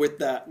with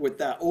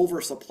that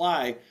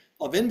oversupply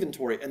of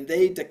inventory, and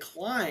they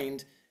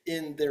declined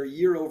in their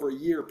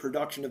year-over-year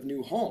production of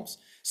new homes.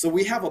 So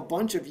we have a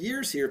bunch of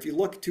years here. If you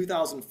look at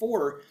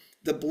 2004,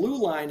 the blue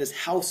line is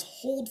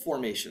household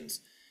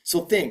formations.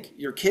 So think,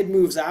 your kid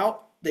moves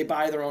out, they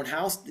buy their own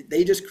house,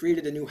 they just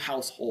created a new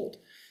household.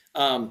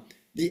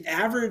 The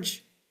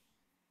average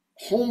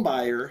home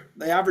buyer,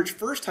 the average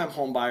first-time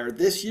home buyer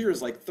this year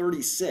is like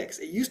 36.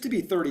 It used to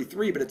be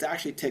 33, but it's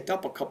actually ticked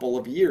up a couple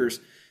of years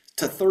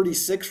to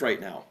 36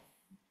 right now.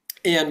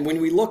 And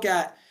when we look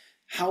at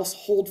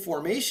household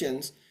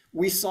formations,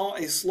 we saw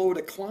a slow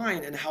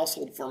decline in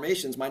household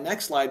formations. My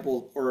next slide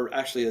or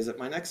actually, is it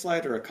my next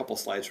slide or a couple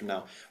slides from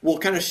now? We'll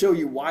kind of show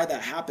you why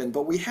that happened.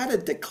 But we had a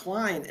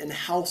decline in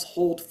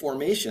household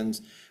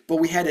formations, but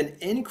we had an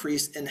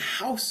increase in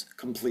house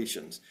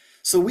completions.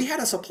 So we had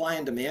a supply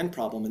and demand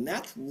problem, and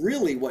that's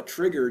really what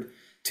triggered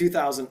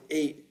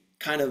 2008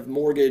 kind of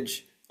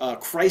mortgage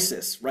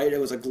crisis, right?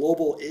 It was a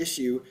global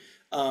issue.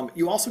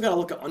 You also got to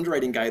look at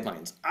underwriting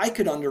guidelines. I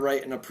could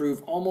underwrite and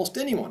approve almost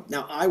anyone.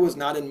 Now, I was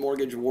not in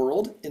mortgage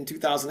world in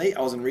 2008.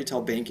 I was in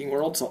retail banking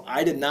world, so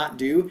I did not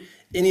do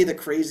any of the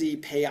crazy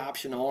pay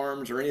option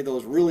arms or any of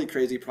those really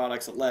crazy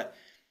products that let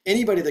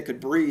anybody that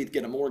could breathe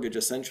get a mortgage,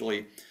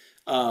 essentially.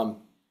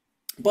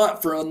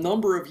 But for a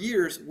number of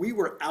years, we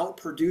were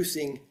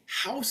outproducing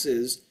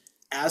houses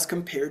as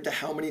compared to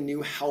how many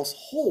new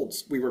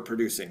households we were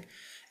producing.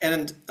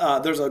 And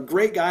there's a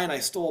great guy, and I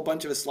stole a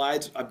bunch of his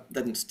slides. I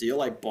didn't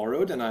steal, I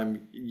borrowed, and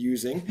I'm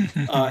using.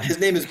 His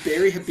name is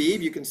Barry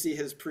Habib. You can see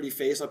his pretty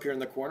face up here in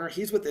the corner.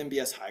 He's with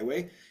MBS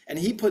Highway, and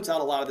he puts out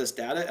a lot of this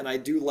data, and I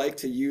do like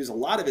to use a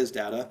lot of his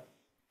data.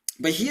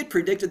 But he had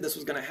predicted this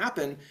was going to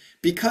happen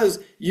because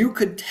you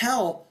could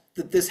tell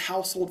that this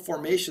household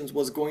formations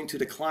was going to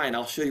decline.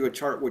 I'll show you a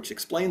chart which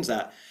explains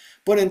that.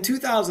 But in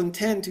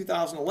 2010,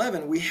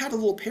 2011, we had a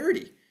little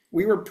parity.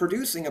 We were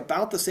producing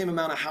about the same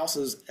amount of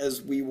houses as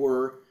we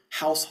were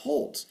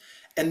households.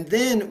 And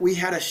then we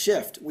had a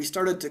shift. We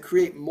started to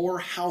create more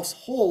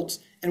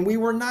households and we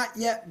were not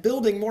yet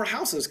building more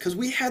houses because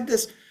we had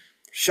this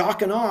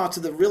shock and awe to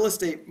the real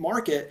estate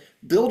market.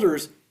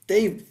 Builders,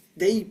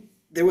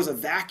 there was a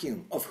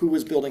vacuum of who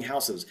was building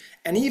houses.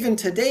 And even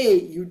today,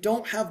 you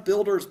don't have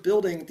builders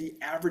building the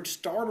average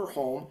starter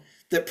home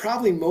that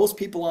probably most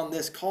people on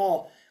this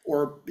call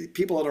or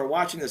people that are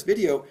watching this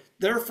video,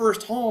 their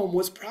first home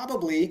was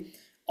probably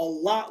a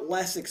lot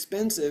less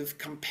expensive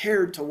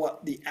compared to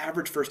what the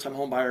average first-time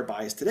home buyer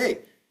buys today.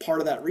 Part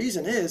of that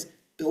reason is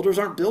builders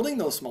aren't building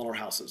those smaller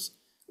houses,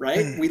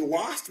 right? We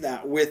lost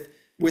that with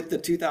the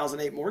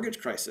 2008 mortgage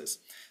crisis.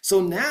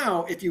 So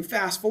now, if you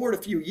fast forward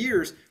a few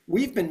years,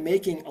 we've been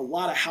making a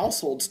lot of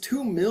households,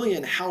 2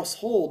 million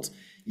households,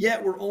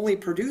 yet we're only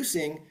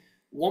producing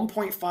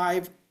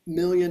 1.5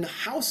 million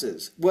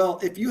houses. Well,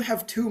 if you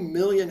have 2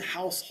 million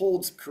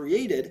households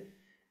created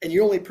and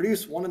you only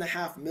produce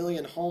 1.5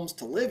 million homes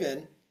to live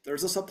in,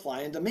 there's a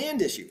supply and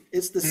demand issue.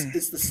 It's the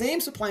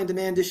same supply and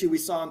demand issue we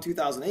saw in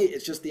 2008.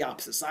 It's just the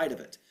opposite side of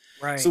it.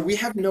 Right. So we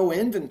have no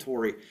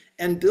inventory,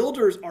 and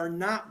builders are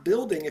not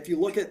building. If you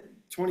look at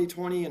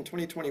 2020 and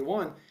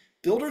 2021,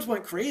 builders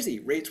went crazy.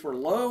 Rates were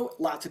low.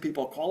 Lots of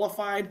people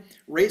qualified.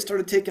 Rates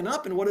started ticking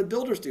up. And what did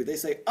builders do? They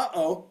say,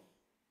 uh-oh,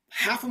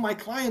 half of my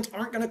clients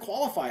aren't going to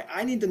qualify.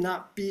 I need to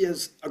not be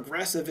as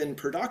aggressive in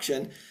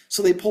production.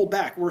 So they pulled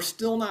back. We're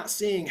still not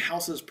seeing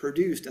houses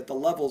produced at the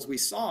levels we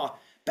saw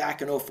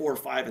back in 04,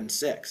 05, and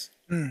 06.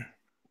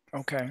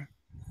 Okay.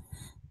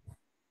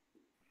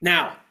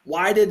 Now,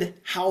 why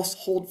did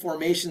household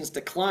formations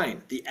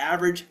decline? The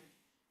average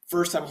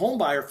first-time home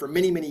buyer for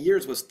many, many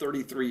years was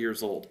 33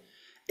 years old.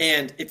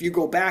 And if you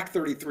go back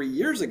 33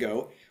 years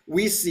ago,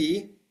 we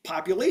see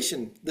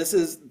population. This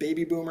is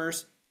baby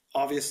boomers,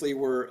 obviously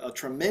were a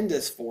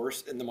tremendous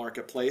force in the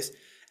marketplace.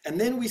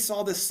 And then we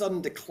saw this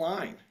sudden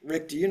decline.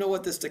 Rick, do you know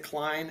what this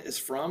decline is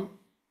from?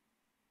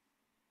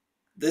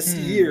 This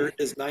year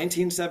is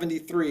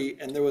 1973,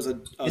 and there was a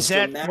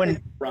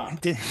dramatic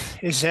drop.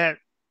 Is that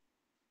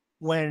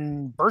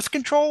when birth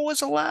control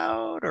was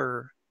allowed,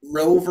 or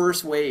Roe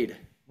versus Wade?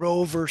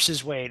 Roe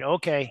versus Wade.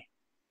 Okay.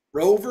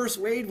 Roe versus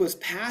Wade was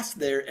passed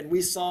there, and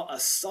we saw a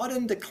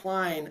sudden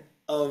decline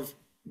of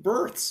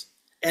births,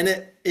 and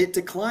it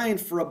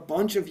declined for a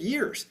bunch of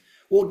years.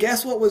 Well,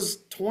 guess what was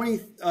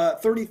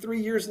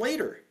 33 years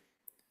later?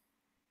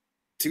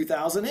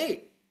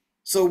 2008.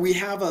 So we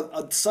have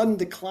a sudden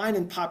decline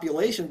in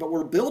population, but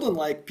we're building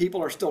like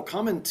people are still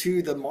coming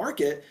to the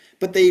market,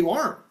 but they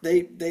aren't.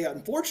 They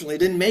unfortunately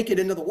didn't make it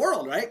into the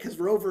world, right? Because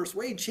Roe versus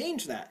Wade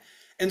changed that.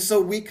 And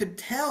so we could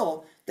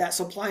tell that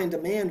supply and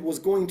demand was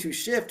going to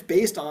shift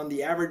based on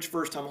the average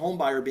first-time home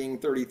buyer being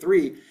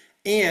 33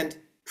 and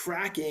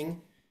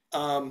tracking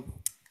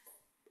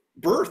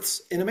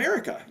births in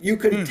America. You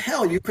could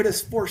tell, you could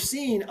have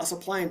foreseen a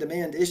supply and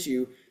demand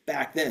issue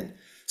back then.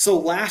 So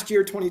last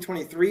year,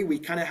 2023, we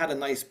kind of had a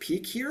nice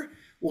peak here.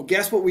 Well,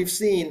 guess what we've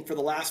seen for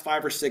the last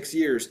 5 or 6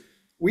 years?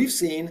 We've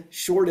seen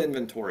short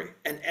inventory,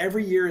 and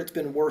every year it's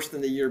been worse than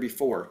the year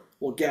before.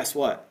 Well, guess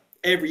what?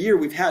 Every year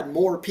we've had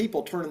more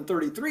people turning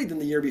 33 than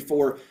the year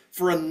before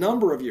for a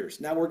number of years.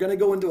 Now we're going to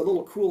go into a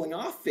little cooling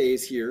off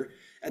phase here,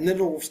 and then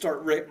it'll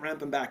start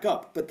ramping back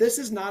up. But this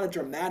is not a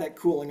dramatic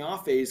cooling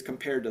off phase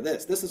compared to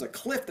this. This is a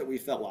cliff that we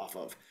fell off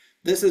of.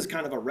 This is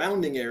kind of a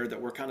rounding error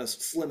that we're kind of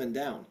slimming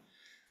down.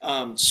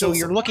 So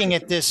you're looking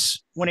at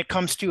this when it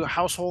comes to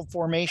household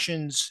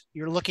formations,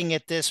 you're looking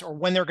at this, or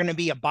when they're going to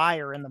be a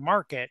buyer in the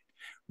market,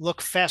 look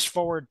fast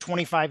forward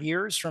 25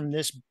 years from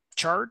this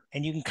chart,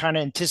 and you can kind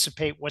of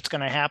anticipate what's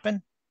going to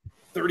happen.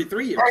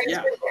 33 years, 33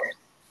 yeah. years.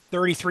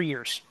 33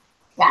 years.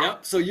 Yeah.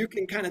 Yep. So you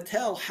can kind of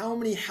tell how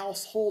many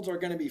households are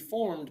going to be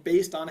formed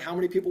based on how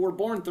many people were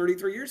born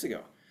 33 years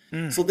ago.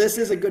 So this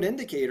is a good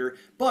indicator,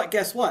 but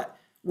guess what?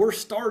 We're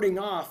starting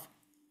off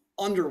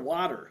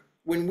underwater.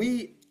 When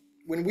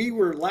we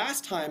were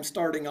last time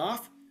starting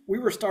off, we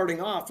were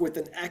starting off with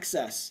an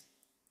excess,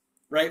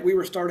 right? We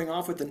were starting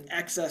off with an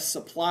excess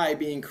supply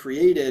being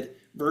created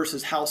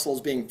versus households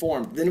being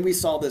formed. Then we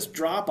saw this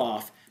drop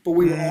off, but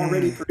we were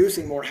already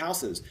producing more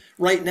houses.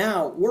 Right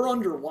now, we're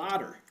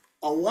underwater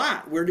a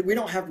lot. We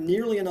don't have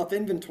nearly enough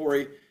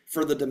inventory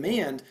for the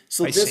demand.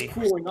 So this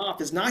cooling off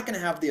is not going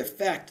to have the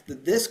effect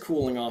that this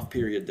cooling off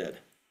period did.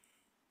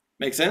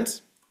 Make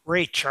sense?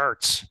 Great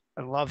charts.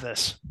 I love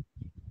this.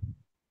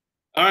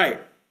 All right.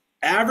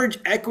 Average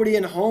equity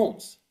in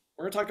homes.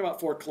 We're going to talk about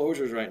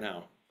foreclosures right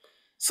now.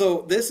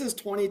 So this is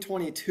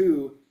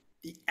 2022.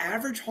 The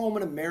average home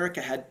in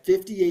America had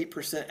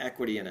 58%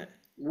 equity in it.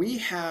 We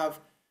have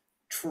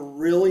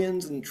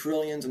trillions and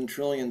trillions and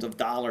trillions of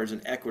dollars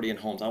in equity in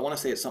homes. I want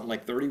to say it's something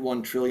like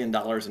 $31 trillion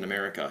in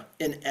America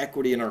in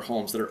equity in our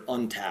homes that are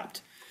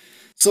untapped.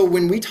 So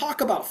when we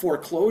talk about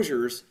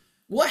foreclosures,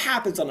 what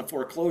happens on a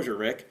foreclosure,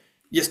 Rick?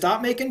 You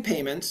stop making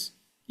payments.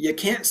 You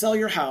can't sell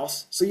your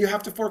house, so you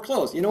have to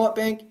foreclose. You know what,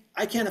 bank?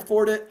 I can't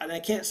afford it and I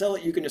can't sell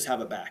it. You can just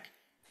have it back.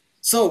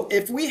 So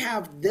if we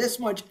have this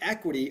much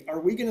equity,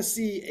 are we going to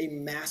see a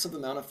massive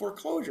amount of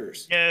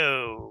foreclosures?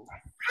 No.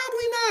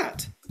 Probably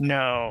not.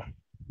 No.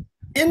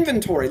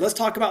 Inventory. Let's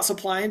talk about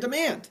supply and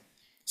demand.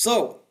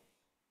 So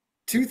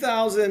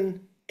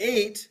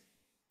 2008,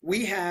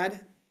 we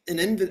had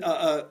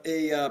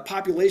a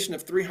population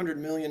of 300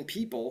 million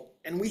people,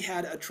 and we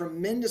had a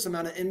tremendous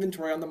amount of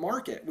inventory on the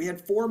market. We had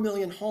 4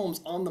 million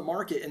homes on the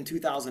market in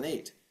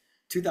 2008,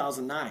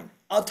 2009,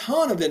 a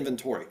ton of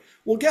inventory.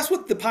 Well, guess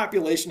what the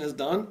population has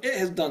done? It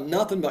has done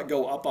nothing but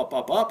go up, up,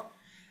 up, up.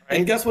 Right.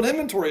 And guess what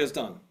inventory has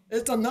done?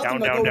 It's done nothing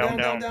but go down,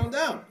 down, down,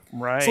 down.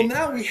 Right. So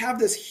now we have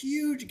this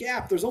huge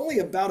gap. There's only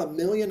about 1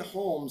 million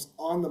homes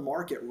on the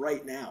market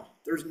right now.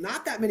 There's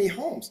not that many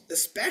homes,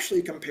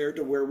 especially compared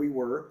to where we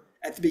were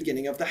at the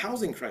beginning of the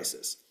housing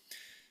crisis.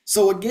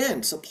 So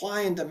again,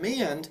 supply and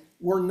demand,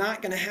 we're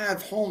not going to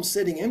have homes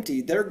sitting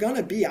empty. They're going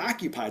to be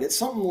occupied. It's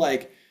something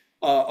like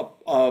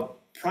a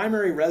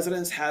primary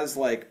residence has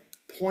like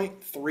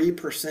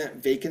 0.3%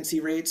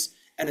 vacancy rates,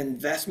 and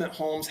investment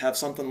homes have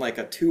something like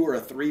a 2 or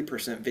a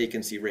 3%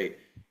 vacancy rate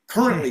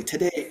currently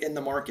today in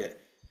the market.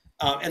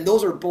 And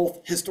those are both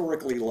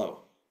historically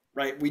low,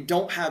 right? We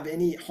don't have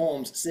any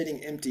homes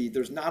sitting empty.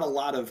 There's not a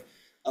lot of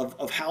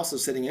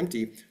houses sitting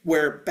empty,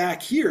 where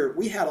back here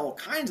we had all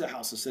kinds of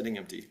houses sitting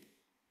empty.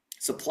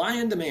 Supply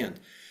and demand.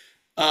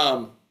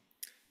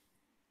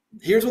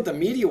 Here's what the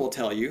media will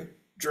tell you.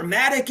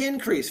 Dramatic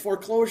increase.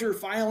 Foreclosure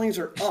filings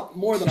are up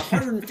more than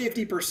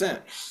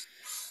 150%.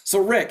 So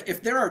Rick,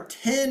 if there are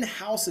 10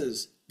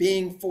 houses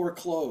being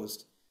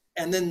foreclosed,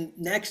 and then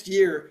next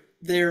year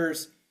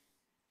there's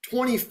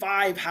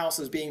 25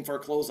 houses being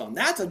foreclosed on,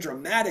 that's a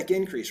dramatic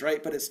increase,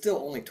 right? But it's still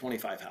only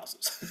 25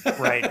 houses.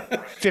 Right.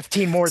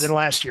 15 more than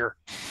last year.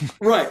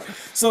 Right.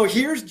 So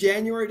here's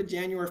January to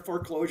January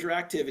foreclosure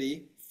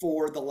activity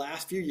for the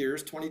last few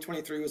years.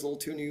 2023 was a little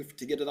too new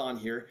to get it on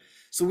here.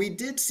 So we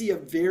did see a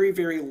very,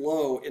 very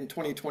low in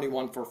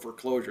 2021 for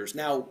foreclosures.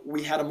 Now,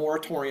 we had a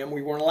moratorium.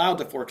 We weren't allowed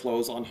to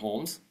foreclose on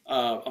homes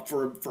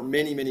for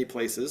many, many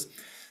places.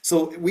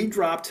 So we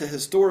dropped to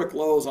historic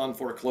lows on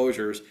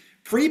foreclosures.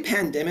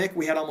 Pre-pandemic,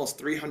 we had almost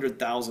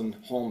 300,000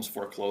 homes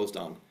foreclosed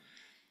on.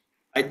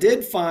 I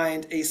did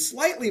find a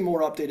slightly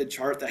more updated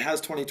chart that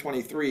has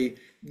 2023.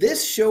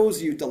 This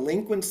shows you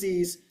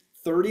delinquencies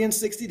 30 and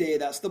 60 day,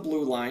 that's the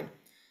blue line.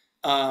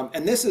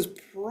 And this is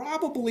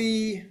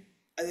probably,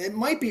 it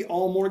might be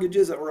all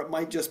mortgages, or it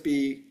might just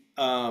be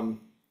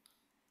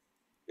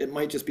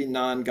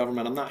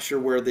non-government. I'm not sure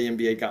where the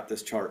MBA got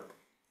this chart,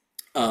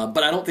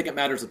 but I don't think it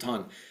matters a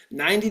ton.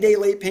 90-day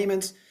late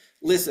payments.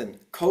 Listen,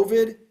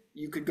 COVID,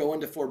 you could go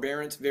into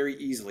forbearance very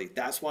easily.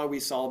 That's why we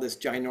saw this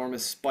ginormous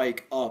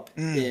spike up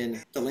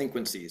in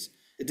delinquencies.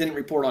 It didn't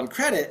report on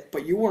credit,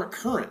 but you weren't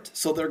current,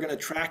 so they're going to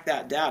track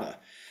that data.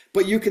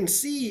 But you can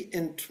see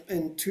in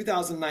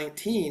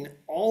 2019,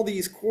 all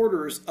these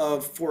quarters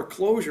of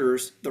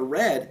foreclosures, the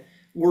red,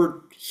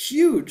 were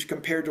huge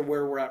compared to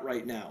where we're at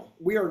right now.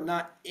 We are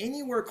not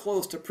anywhere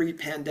close to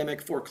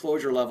pre-pandemic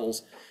foreclosure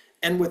levels.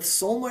 And with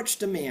so much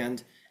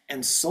demand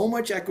and so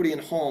much equity in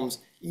homes,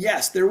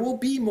 yes, there will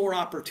be more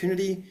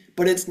opportunity,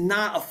 but it's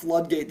not a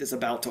floodgate that's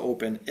about to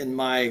open, in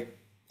my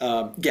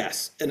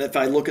guess. And if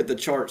I look at the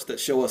charts that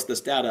show us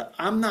this data,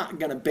 I'm not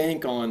going to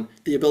bank on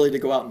the ability to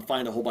go out and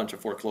find a whole bunch of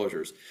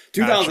foreclosures.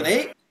 2008,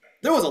 gotcha.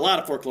 There was a lot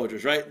of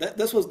foreclosures, right?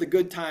 This was the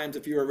good times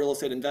if you were a real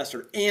estate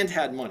investor and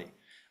had money.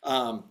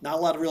 Not a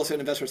lot of real estate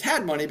investors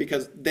had money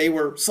because they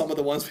were some of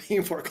the ones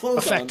being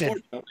foreclosed affected.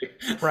 On,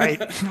 unfortunately.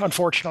 Right.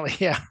 Unfortunately,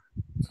 yeah.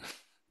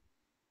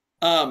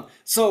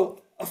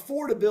 So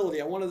affordability,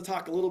 I wanted to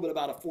talk a little bit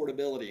about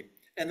affordability.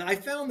 And I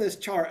found this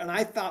chart and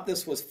I thought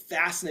this was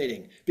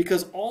fascinating,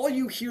 because all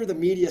you hear the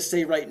media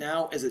say right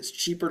now is it's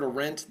cheaper to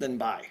rent than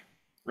buy,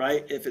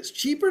 right? If it's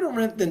cheaper to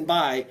rent than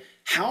buy,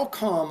 how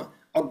come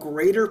a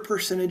greater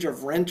percentage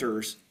of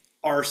renters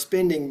are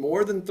spending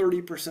more than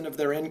 30% of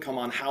their income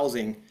on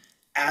housing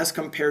as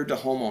compared to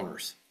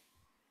homeowners?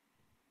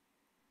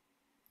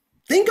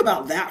 Think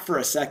about that for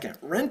a second.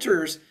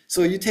 Renters,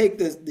 so you take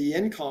the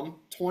income,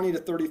 20 to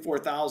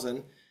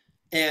 34,000,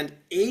 and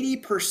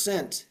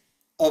 80%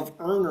 of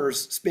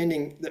earners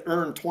that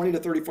earn $20,000 to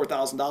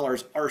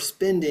 $34,000 are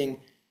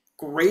spending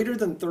greater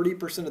than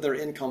 30% of their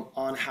income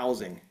on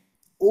housing.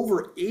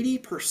 Over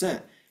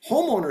 80%.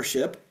 Home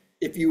ownership,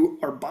 if you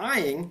are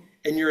buying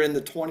and you're in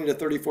the 20 to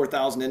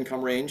 34,000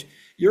 income range,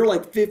 you're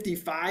like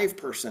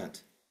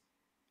 55%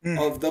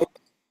 of those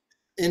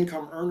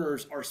income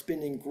earners are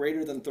spending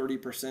greater than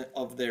 30%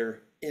 of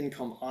their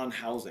income on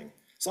housing.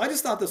 So I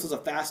just thought this was a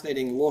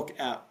fascinating look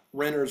at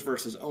renters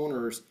versus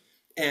owners.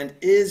 And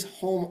is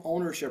home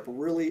ownership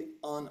really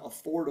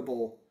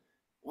unaffordable?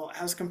 Well,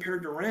 as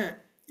compared to rent,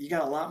 you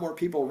got a lot more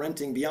people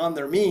renting beyond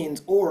their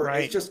means, or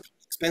right. It's just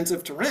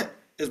expensive to rent,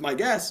 is my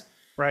guess.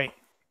 Right.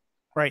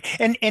 Right.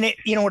 And it,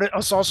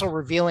 it's also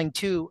revealing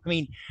too. I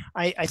mean,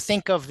 I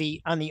think of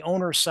on the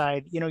owner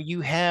side,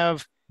 you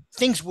have,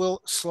 things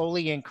will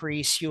slowly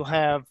increase. You'll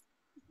have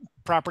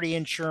property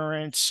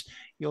insurance,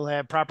 you'll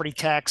have property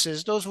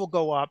taxes, those will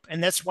go up.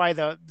 And that's why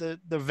the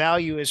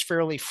value is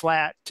fairly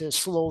flat to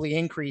slowly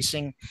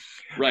increasing.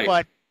 Right.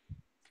 But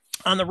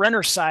on the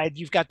renter side,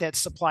 you've got that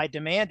supply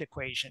demand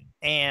equation,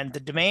 and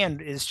the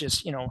demand is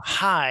just,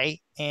 high,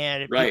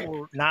 and right.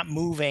 People are not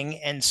moving.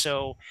 And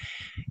so,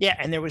 yeah,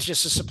 and there was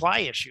just a supply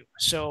issue.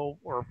 So,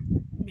 or,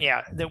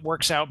 yeah, that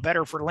works out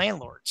better for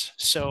landlords.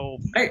 So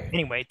Right.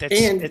 anyway,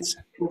 And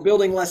we're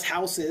building less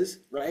houses,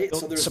 right?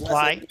 So there's less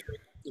supply. inventory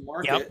in the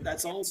market. Yep.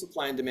 That's all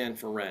supply and demand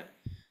for rent.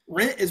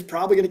 Rent is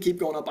probably going to keep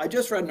going up. I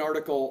just read an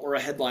article or a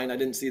headline, I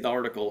didn't see the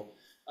article,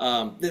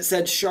 that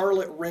said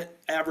Charlotte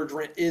average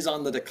rent is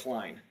on the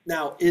decline.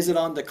 Now, is it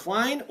on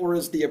decline, or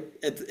is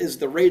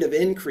the rate of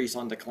increase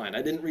on decline?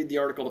 I didn't read the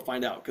article to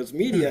find out, because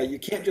media, you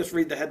can't just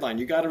read the headline.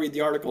 You got to read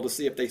the article to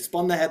see if they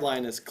spun the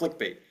headline as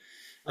clickbait.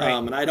 Right.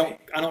 And I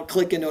don't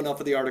click into enough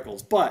of the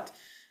articles, but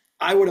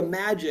I would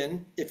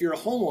imagine if you're a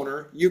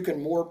homeowner, you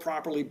can more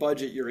properly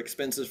budget your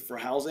expenses for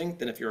housing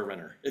than if you're a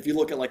renter. If you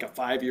look at like a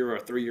 5-year or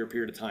a 3-year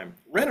period of time,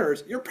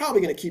 renters, you're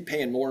probably going to keep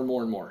paying more and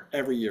more and more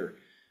every year.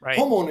 Right.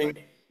 Homeowning,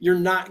 you're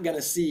not going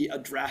to see a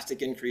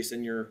drastic increase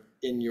in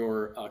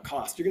your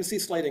cost. You're going to see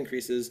slight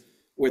increases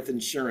with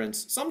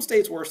insurance. Some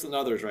states worse than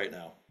others right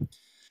now.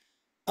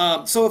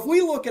 So if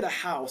we look at a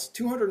house,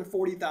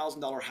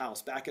 $240,000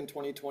 house back in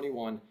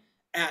 2021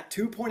 at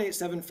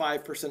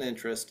 2.875%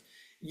 interest,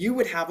 you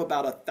would have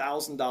about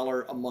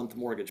 $1,000 a month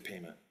mortgage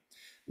payment.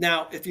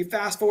 Now, if you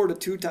fast forward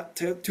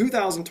to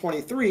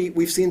 2023,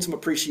 we've seen some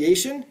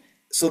appreciation.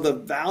 So the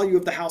value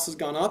of the house has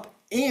gone up,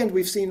 and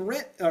we've seen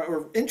rent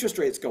or interest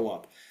rates go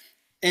up.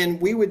 And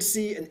we would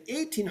see an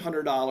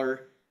 $1,800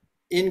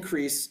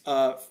 increase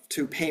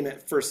to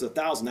payment versus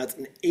 $1,000. That's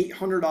an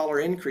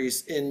 $800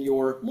 increase in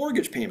your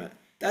mortgage payment.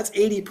 That's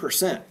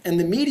 80%. And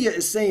the media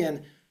is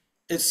saying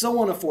it's so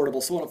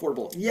unaffordable, so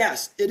unaffordable.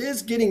 Yes, it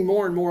is getting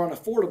more and more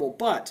unaffordable,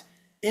 but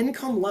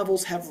income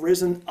levels have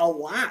risen a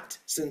lot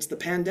since the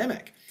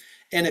pandemic.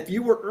 And if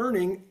you were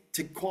earning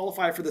to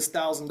qualify for this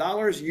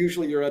 $1,000,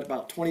 usually you're at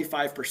about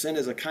 25%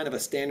 as a kind of a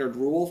standard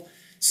rule.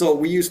 So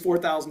we use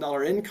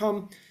 $4,000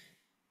 income.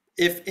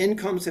 If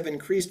incomes have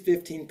increased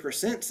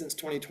 15% since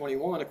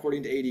 2021,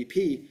 according to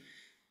ADP,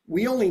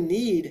 we only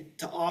need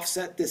to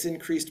offset this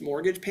increased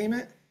mortgage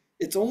payment.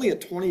 It's only a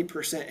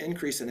 20%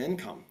 increase in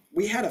income.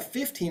 We had a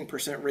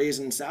 15% raise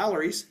in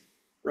salaries,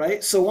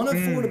 right? So on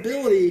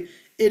affordability,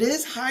 it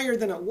is higher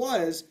than it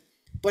was,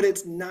 but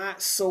it's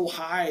not so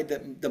high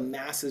that the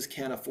masses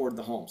can't afford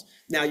the homes.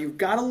 Now, you've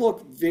got to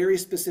look very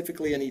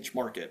specifically in each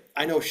market.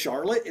 I know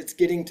Charlotte, it's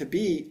getting to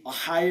be a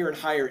higher and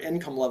higher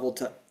income level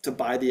to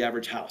buy the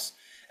average house.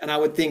 And I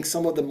would think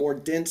some of the more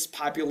dense,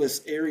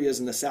 populous areas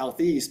in the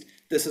Southeast,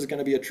 this is going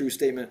to be a true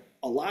statement.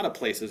 A lot of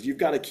places, you've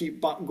got to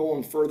keep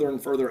going further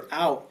and further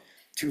out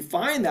to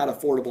find that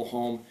affordable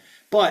home.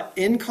 But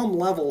income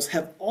levels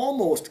have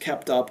almost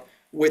kept up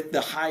with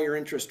the higher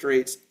interest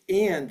rates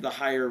and the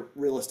higher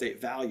real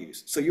estate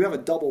values. So you have a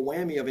double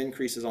whammy of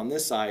increases on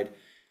this side.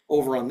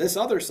 Over on this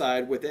other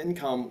side with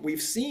income,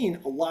 we've seen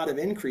a lot of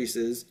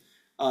increases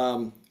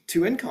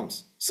to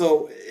incomes.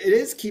 So it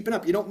is keeping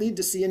up. You don't need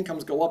to see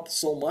incomes go up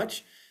so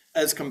much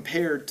as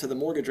compared to the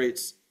mortgage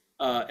rates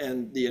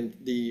and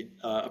the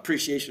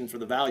appreciation for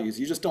the values.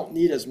 You just don't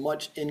need as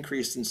much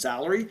increase in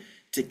salary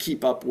to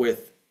keep up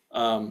with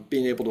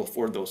being able to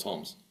afford those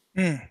homes.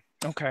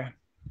 Okay.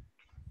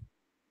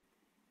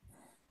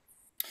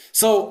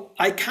 So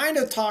I kind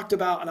of talked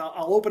about, and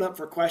I'll open up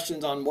for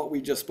questions on what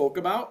we just spoke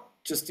about,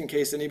 just in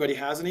case anybody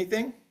has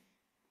anything.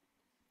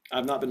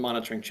 I've not been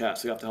monitoring chat,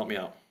 so you have to help me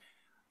out.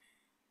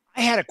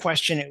 I had a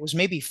question. It was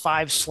maybe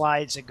 5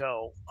 slides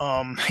ago.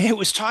 It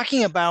was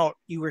talking about,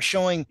 you were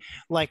showing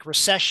like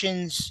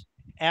recessions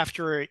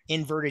after an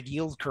inverted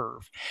yield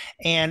curve.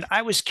 And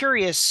I was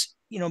curious,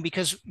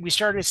 because we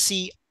started to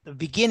see the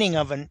beginning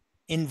of an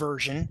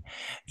inversion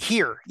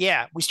here.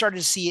 Yeah, we started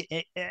to see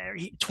it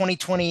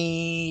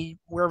 2020,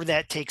 wherever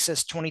that takes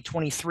us,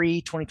 2023,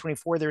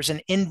 2024, there's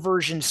an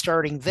inversion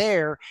starting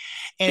there.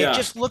 And it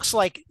just looks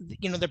like,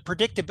 the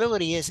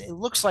predictability is, it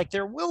looks like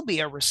there will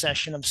be a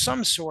recession of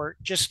some sort,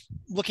 just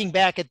looking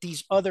back at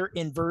these other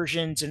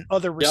inversions and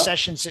other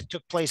recessions that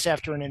took place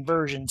after an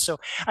inversion. So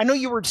I know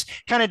you were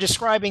kind of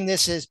describing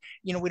this as,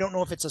 we don't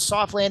know if it's a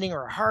soft landing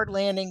or a hard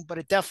landing, but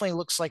it definitely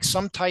looks like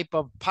some type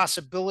of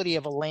possibility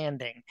of a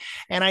landing.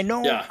 And I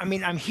know,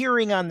 I'm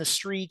hearing on the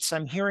streets,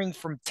 I'm hearing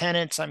from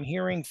tenants, I'm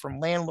hearing from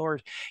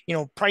landlords,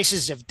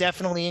 prices have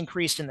definitely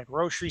increased in the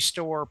grocery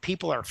store.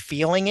 People are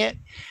feeling it.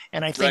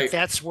 And I think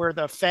that's where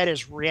the Fed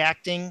is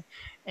reacting.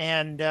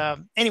 And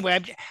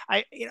anyway,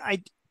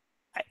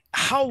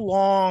 how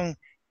long,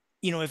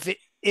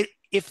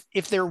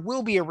 if there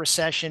will be a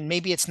recession,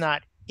 maybe it's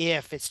not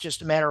if, it's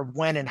just a matter of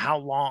when and how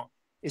long.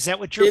 Is that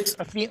what your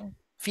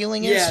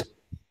feeling is? Yeah.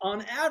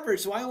 On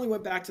average, so I only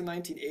went back to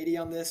 1980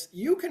 on this.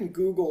 You can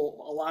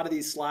Google a lot of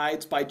these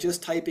slides by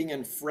just typing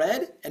in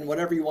Fred and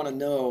whatever you want to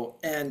know.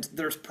 And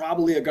there's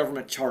probably a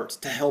government chart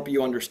to help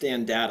you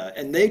understand data.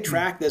 And they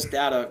track this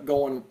data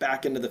going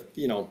back into the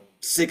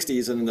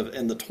 60s and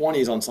the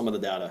 20s on some of the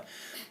data.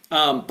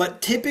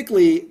 But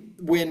typically,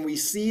 when we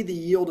see the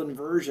yield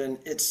inversion,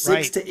 it's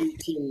 6 to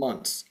 18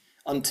 months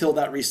until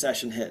that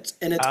recession hits.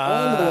 And it's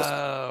almost,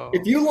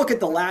 if you look at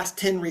the last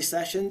 10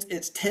 recessions,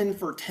 it's 10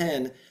 for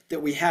 10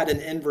 that we had an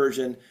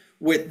inversion.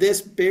 With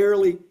this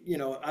barely,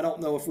 I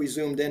don't know if we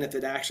zoomed in, if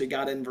it actually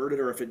got inverted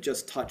or if it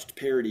just touched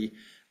parity.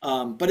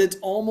 But it's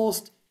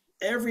almost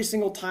every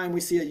single time we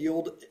see a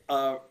yield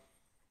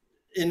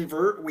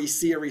invert, we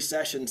see a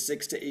recession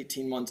 6 to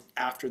 18 months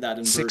after that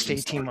inversion. 6 to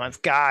 18 months.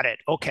 Got it.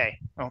 Okay.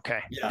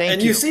 Yeah. Thank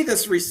and you. You see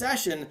this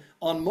recession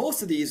on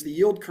most of these, the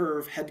yield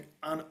curve had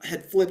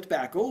flipped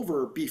back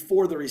over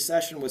before the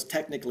recession was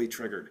technically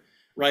triggered,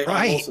 right?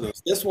 On most of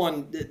those. This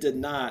one, it did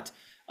not,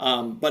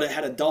 but it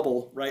had a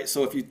double, right?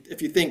 So if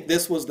you think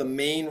this was the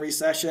main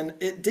recession,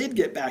 it did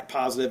get back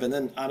positive, and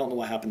then I don't know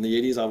what happened in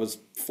the 80s. I was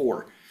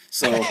 4.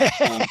 So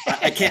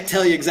I can't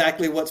tell you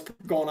exactly what's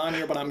going on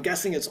here, but I'm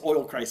guessing it's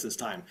oil crisis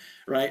time,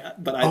 right?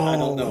 But I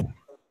don't know.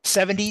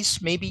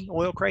 70s, maybe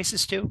oil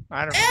crisis too.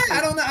 I don't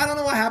know. I don't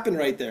know what happened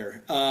right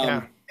there.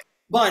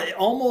 But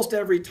almost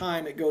every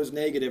time it goes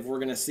negative, we're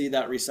going to see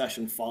that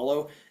recession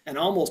follow. And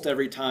almost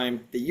every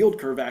time the yield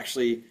curve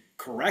actually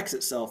corrects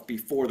itself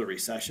before the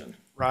recession.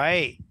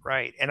 Right.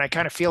 And I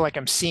kind of feel like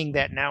I'm seeing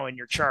that now in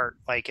your chart.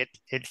 Like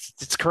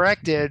it's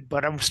corrected,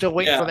 but I'm still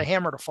waiting for the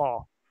hammer to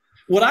fall.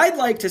 What I'd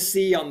like to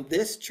see on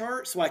this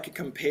chart so I could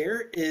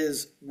compare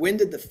is when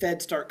did the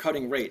Fed start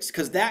cutting rates?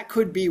 Because that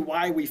could be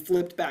why we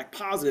flipped back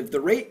positive.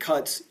 The rate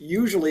cuts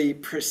usually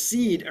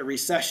precede a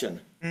recession.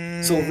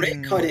 So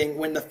rate cutting,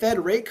 when the Fed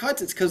rate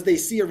cuts, it's because they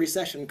see a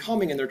recession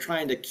coming and they're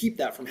trying to keep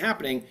that from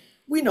happening.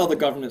 We know the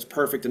government's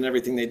perfect in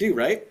everything they do,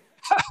 right?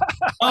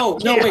 Oh,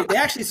 no, wait, they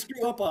actually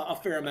screw up a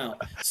fair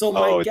amount. So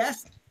my guess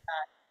is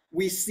that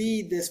we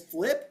see this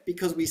flip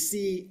because we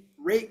see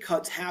rate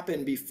cuts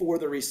happen before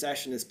the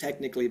recession has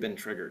technically been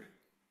triggered.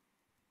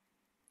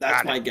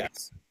 That's my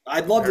guess.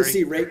 I'd love to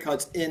see rate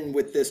cuts in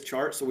with this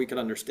chart so we can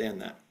understand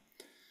that.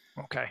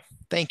 Okay.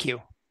 Thank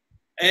you.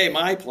 Hey,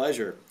 my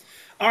pleasure.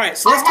 All right.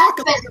 So let's talk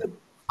a little bit.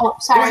 Oh,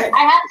 sorry.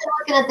 I have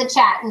been looking at the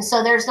chat, and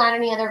so there's not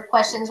any other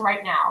questions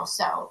right now.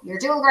 So you're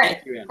doing great.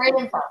 Great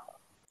info.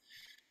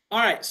 All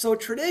right. So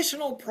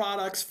traditional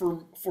products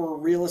for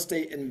real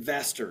estate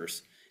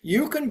investors.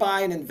 You can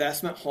buy an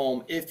investment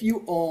home if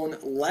you own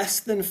less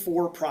than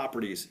 4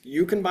 properties.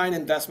 You can buy an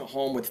investment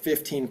home with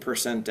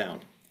 15% down.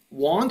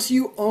 Once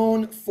you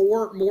own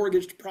 4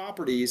 mortgaged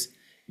properties,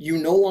 you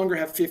no longer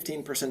have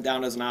 15%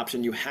 down as an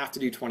option. You have to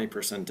do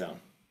 20%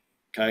 down.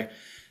 Okay.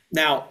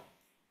 Now,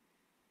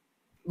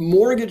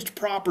 mortgaged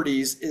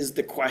properties is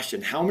the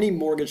question. How many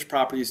mortgaged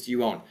properties do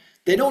you own?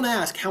 They don't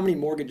ask how many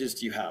mortgages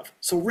do you have.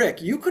 So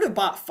Rick, you could have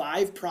bought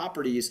 5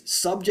 properties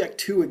subject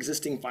to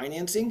existing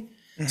financing.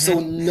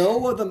 So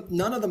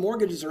none of the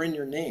mortgages are in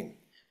your name,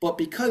 but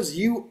because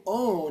you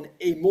own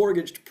a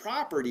mortgaged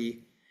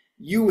property,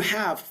 you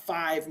have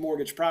 5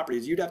 mortgaged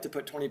properties. You'd have to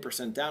put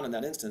 20% down in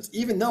that instance,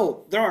 even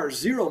though there are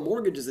 0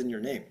 mortgages in your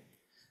name.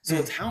 So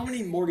it's how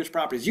many mortgage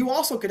properties. You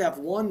also could have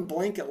 1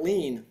 blanket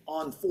lien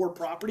on 4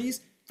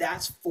 properties.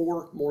 That's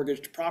 4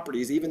 mortgaged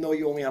properties, even though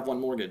you only have 1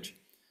 mortgage.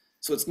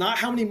 So it's not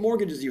how many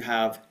mortgages you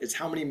have, it's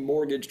how many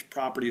mortgaged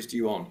properties do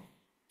you own.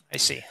 I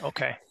see.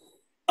 Okay.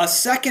 A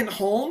second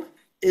home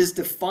is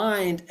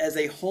defined as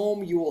a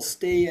home you will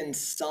stay in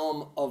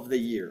some of the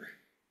year.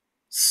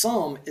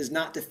 Some is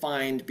not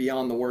defined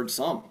beyond the word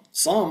some.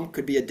 Some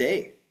could be a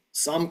day.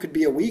 Some could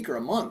be a week or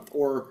a month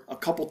or a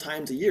couple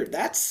times a year.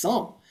 That's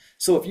some.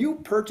 So if you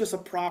purchase a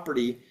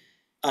property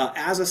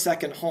as a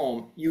second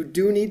home, you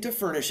do need to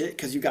furnish it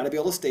because you got to be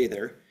able to stay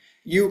there.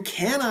 You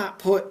cannot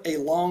put a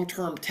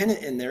long-term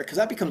tenant in there because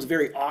that becomes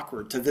very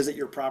awkward to visit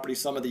your property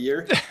some of the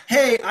year.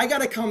 Hey, I got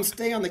to come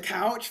stay on the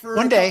couch for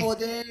a couple of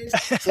days.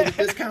 So that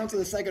this counts as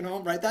a second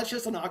home, right? That's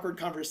just an awkward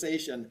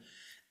conversation.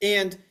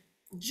 And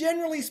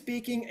generally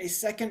speaking, a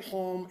second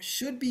home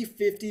should be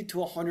 50 to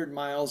 100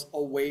 miles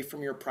away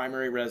from your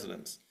primary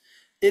residence.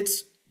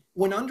 It's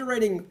when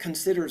underwriting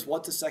considers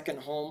what's a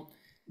second home,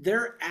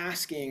 they're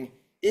asking,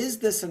 is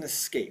this an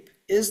escape?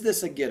 Is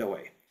this a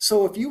getaway?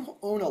 So if you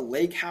own a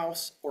lake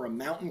house or a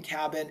mountain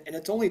cabin and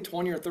it's only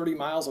 20 or 30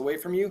 miles away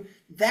from you,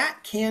 that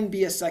can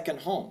be a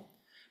second home.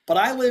 But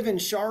I live in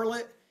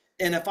Charlotte,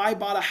 and if I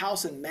bought a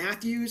house in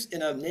Matthews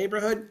in a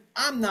neighborhood,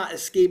 I'm not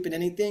escaping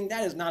anything.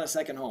 That is not a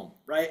second home,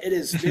 right? It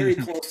is very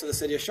close to the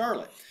city of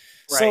Charlotte.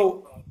 Right.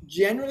 So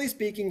generally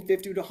speaking,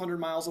 50 to 100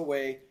 miles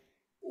away,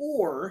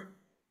 or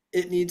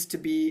it needs to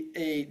be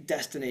a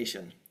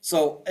destination.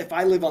 So if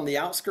I live on the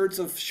outskirts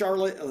of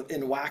Charlotte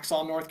in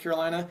Waxhaw, North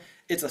Carolina,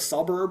 it's a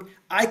suburb,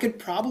 I could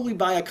probably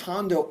buy a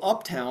condo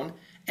uptown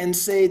and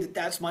say that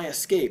that's my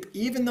escape.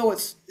 Even though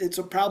it's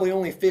probably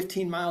only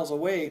 15 miles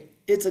away,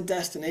 it's a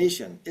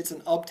destination. It's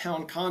an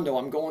uptown condo.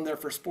 I'm going there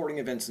for sporting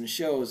events and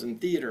shows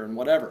and theater and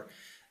whatever.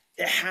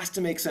 It has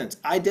to make sense.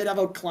 I did have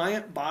a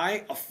client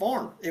buy a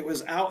farm. It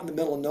was out in the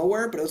middle of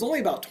nowhere, but it was only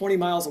about 20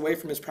 miles away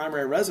from his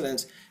primary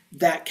residence.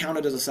 That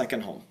counted as a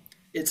second home.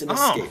 It's an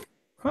escape.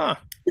 Huh.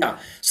 Yeah.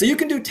 So you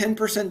can do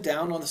 10%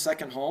 down on the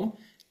second home.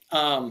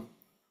 So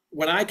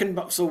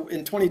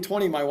in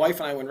 2020, my wife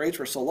and I, when rates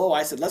were so low,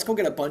 I said, let's go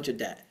get a bunch of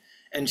debt.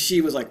 And she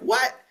was like,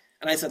 what?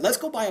 And I said, let's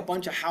go buy a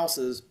bunch of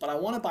houses, but I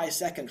want to buy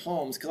second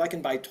homes because I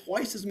can buy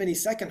twice as many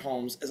second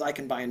homes as I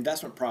can buy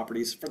investment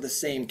properties for the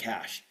same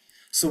cash.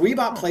 So we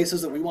bought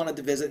places that we wanted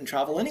to visit and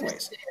travel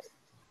anyways.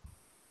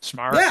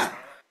 Smart. Yeah.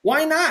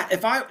 Why not?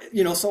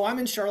 So I'm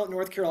in Charlotte,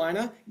 North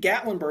Carolina.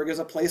 Gatlinburg is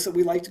a place that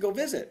we like to go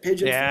visit.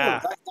 Pigeon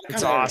Forge.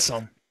 It's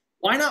awesome.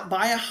 Why not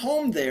buy a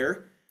home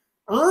there?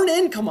 earn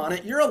income on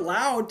it, you're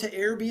allowed to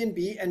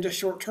Airbnb and to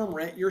short-term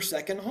rent your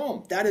second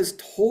home. That is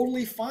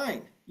totally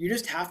fine. You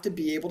just have to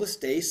be able to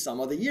stay some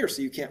of the year.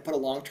 So you can't put a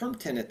long-term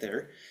tenant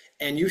there,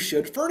 and you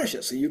should furnish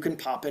it so you can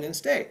pop in and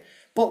stay.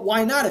 But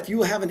why not? If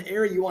you have an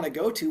area you want to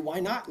go to, why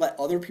not let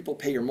other people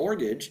pay your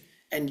mortgage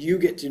and you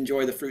get to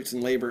enjoy the fruits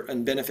and labor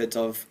and benefits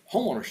of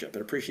homeownership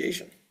and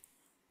appreciation?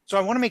 So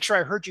I want to make sure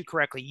I heard you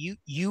correctly.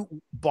 You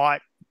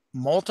bought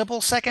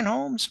multiple second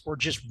homes or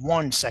just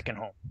one second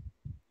home?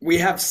 We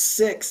have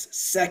 6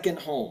 second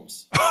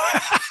homes.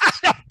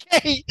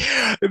 Okay,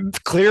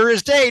 clear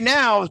as day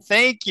now.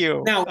 Thank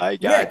you. Now, I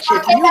got Rich, you.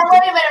 Okay, now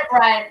wait a minute,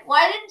 Bryan.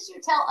 Why didn't you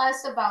tell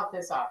us about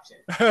this option?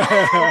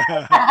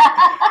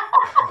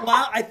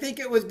 Well, I think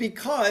it was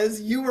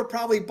because you were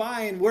probably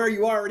buying where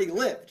you already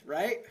lived,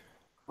 right?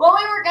 Well,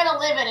 we were going to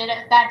live in it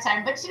at that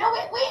time, but you know, we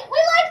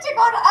like to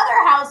go to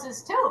other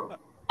houses too.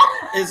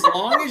 As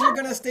long as you're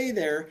going to stay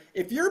there,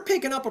 if you're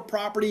picking up a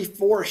property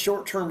for a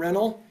short-term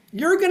rental,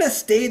 you're going to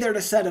stay there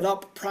to set it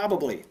up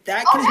probably.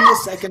 That can be a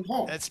second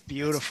home. That's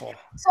beautiful.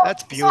 So,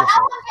 That's beautiful. So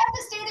how long do you have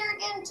to stay there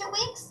again?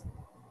 2 weeks?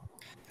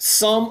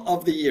 Some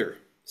of the year.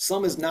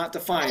 Some is not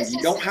defined.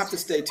 You don't have to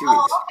stay 2 Oh,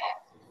 weeks. okay.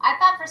 I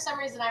thought for some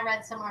reason I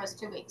read somewhere it was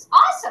 2 weeks.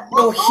 Awesome.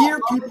 You'll cool. hear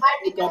We people might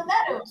be make doing up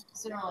that rules.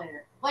 sooner or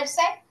later. What'd you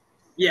say?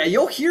 Yeah,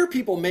 you'll hear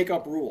people make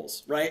up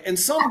rules, right? And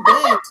some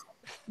banks,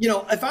 you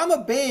know, if I'm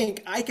a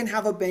bank, I can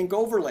have a bank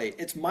overlay.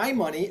 It's my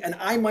money, and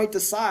I might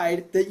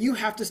decide that you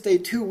have to stay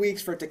 2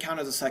 weeks for it to count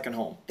as a second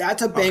home.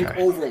 That's a bank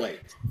overlay.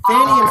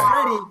 Fannie and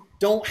Freddie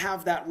don't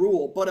have that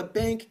rule, but a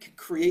bank can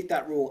create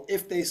that rule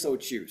if they so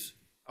choose.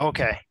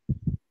 Okay.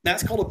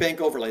 That's called a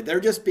bank overlay.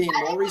 They're just being I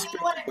more think we need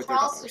restrictive one in with their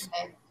Charleston,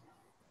 dollars. babe.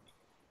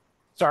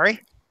 Sorry?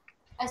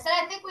 I said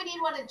I think we need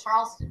one in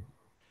Charleston.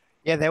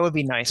 Yeah, that would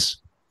be nice.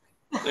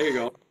 There you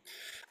go.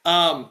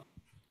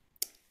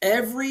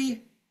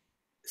 Every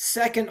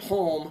second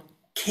home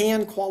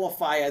can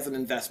qualify as an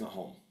investment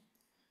home,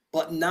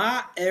 but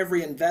not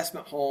every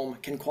investment home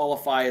can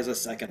qualify as a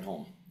second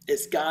home.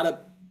 It's got to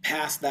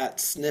pass that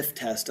sniff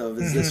test of,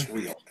 is this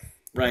real,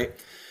 right?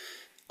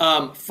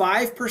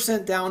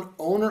 5% down,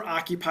 owner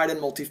occupied in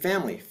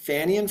multifamily.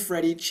 Fannie and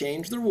Freddie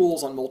changed the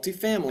rules on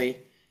multifamily.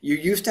 You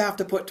used to have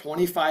to put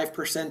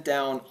 25%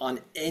 down on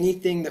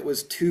anything that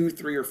was 2,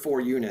 3, or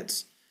 4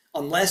 units.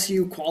 Unless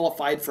you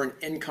qualified for an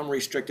income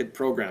restricted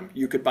program,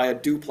 you could buy a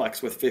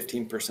duplex with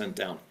 15%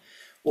 down.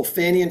 Well,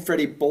 Fannie and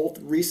Freddie both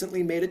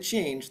recently made a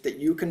change that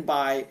you can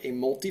buy a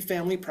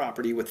multifamily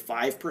property with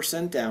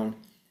 5% down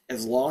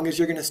as long as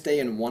you're going to stay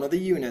in one of the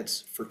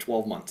units for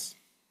 12 months.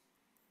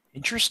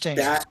 Interesting.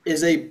 That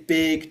is a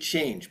big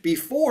change.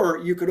 Before,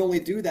 you could only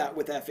do that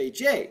with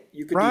FHA.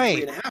 You could do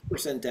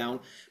 3.5%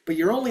 down, but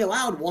you're only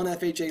allowed one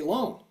FHA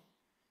loan.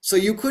 So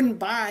you couldn't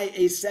buy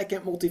a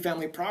second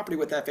multifamily property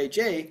with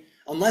FHA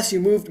unless you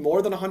moved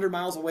more than 100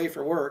 miles away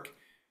for work.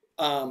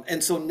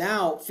 And so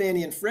now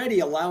Fannie and Freddie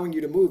allowing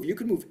you to move, you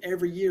could move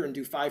every year and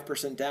do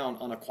 5% down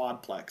on a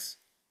quadplex.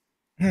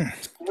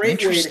 It's a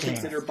great way to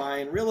consider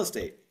buying real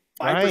estate.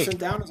 5%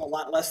 down is a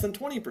lot less than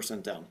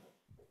 20% down.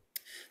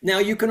 Now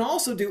you can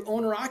also do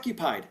owner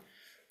occupied.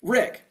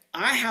 Rick,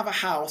 I have a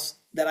house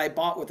that I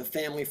bought with a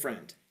family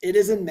friend. It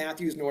is in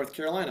Matthews, North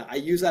Carolina. I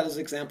use that as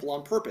an example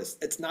on purpose.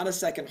 It's not a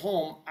second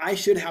home. I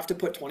should have to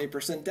put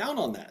 20% down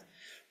on that.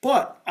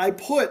 But I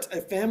put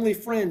a family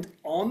friend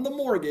on the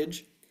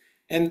mortgage,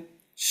 and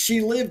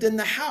she lived in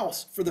the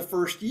house for the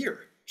first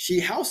year. She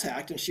house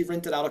hacked and she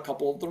rented out a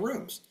couple of the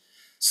rooms.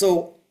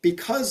 So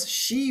because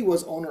she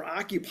was owner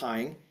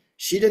occupying,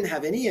 she didn't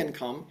have any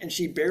income and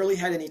she barely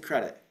had any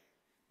credit.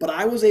 But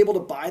I was able to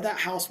buy that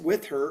house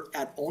with her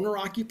at owner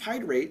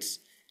occupied rates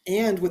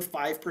and with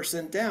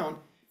 5% down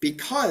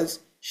because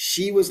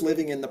she was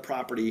living in the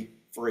property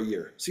for a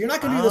year. So you're not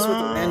going to do this with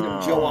a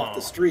random Joe off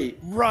the street.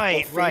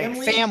 Right,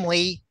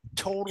 family,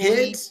 totally.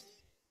 Kids,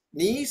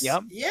 niece,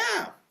 yep.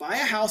 Yeah. Buy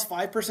a house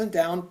 5%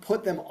 down,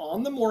 put them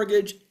on the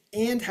mortgage,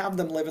 and have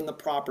them live in the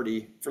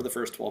property for the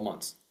first 12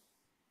 months.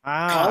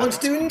 College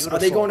students, beautiful. Are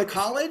they going to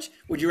college?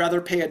 Would you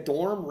rather pay a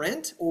dorm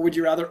rent or would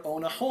you rather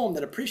own a home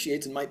that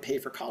appreciates and might pay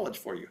for college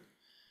for you?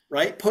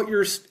 Right? Put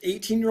your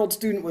 18-year-old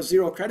student with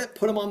zero credit,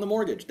 put them on the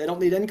mortgage. They don't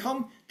need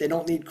income. They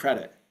don't need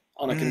credit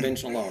on a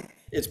conventional loan.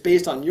 It's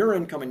based on your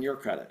income and your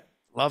credit.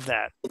 Love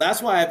that. So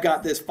that's why I've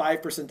got this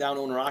 5% down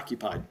owner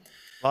occupied.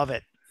 Love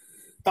it.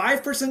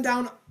 5%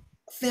 down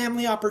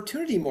family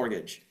opportunity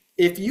mortgage.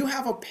 If you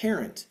have a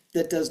parent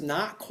that does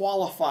not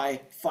qualify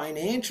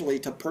financially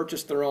to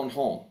purchase their own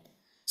home.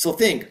 So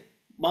think,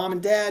 mom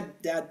and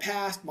dad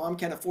passed, mom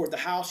can't afford the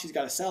house, she's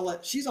got to sell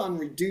it. She's on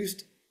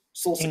reduced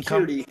Social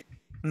Security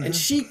and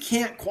she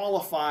can't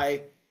qualify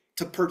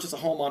to purchase a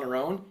home on her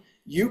own.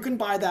 You can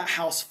buy that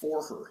house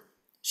for her.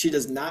 She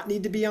does not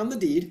need to be on the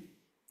deed.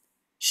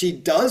 She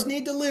does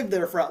need to live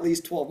there for at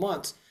least 12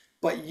 months,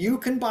 but you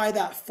can buy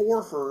that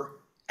for her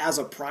as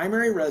a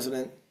primary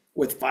resident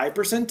with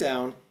 5%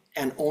 down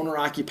and owner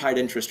occupied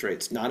interest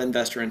rates, not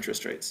investor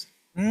interest rates.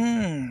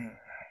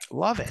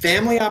 Love it.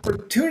 Family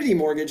opportunity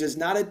mortgage is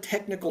not a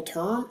technical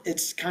term.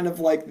 It's kind of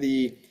like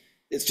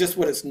it's just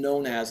what it's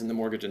known as in the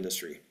mortgage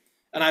industry.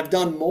 And I've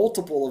done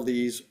multiple of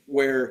these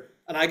where,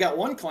 and I got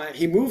one client,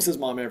 he moves his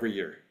mom every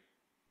year.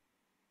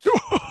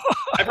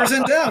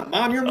 5% down.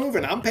 Mom, you're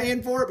moving. I'm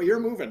paying for it, but you're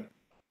moving,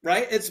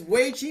 right? It's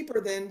way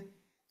cheaper than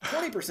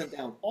 20%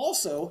 down.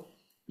 Also,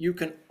 you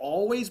can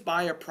always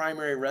buy a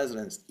primary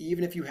residence,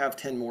 even if you have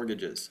 10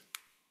 mortgages.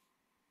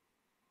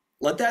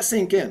 Let that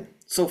sink in.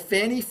 So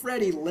Fannie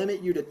Freddie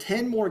limit you to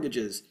 10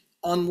 mortgages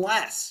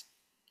unless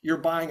you're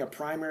buying a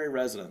primary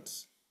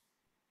residence.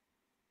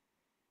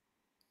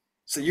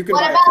 So you can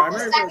buy a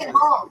primary residence.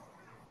 Home?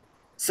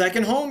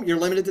 Second home, you're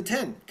limited to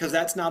 10 because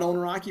that's not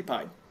owner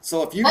occupied.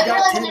 So if you've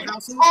got 10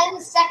 houses,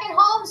 10 second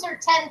homes or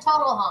 10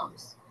 total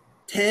homes?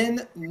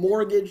 10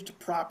 mortgaged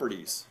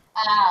properties.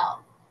 Oh,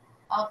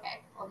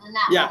 okay. Well, then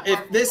that yeah,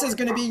 if this is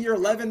going to be your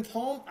 11th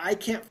home, I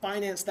can't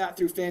finance that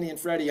through Fannie and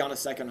Freddie on a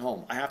second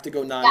home. I have to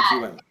go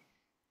non-QM.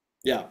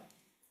 Yeah.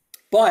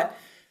 But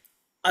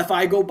if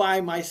I go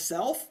buy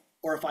myself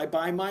or if I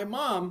buy my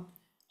mom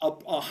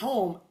a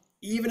home,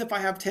 even if I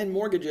have 10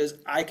 mortgages,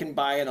 I can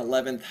buy an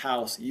 11th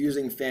house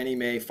using Fannie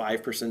Mae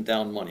 5%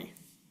 down money.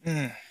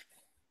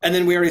 And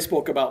then we already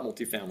spoke about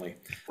multifamily.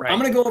 Right. I'm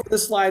going to go over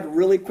this slide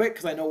really quick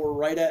because I know we're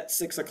right at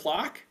 6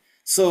 o'clock.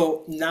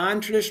 So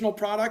non-traditional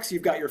products,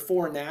 you've got your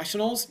foreign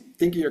nationals.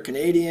 Think of your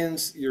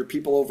Canadians, your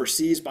people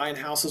overseas buying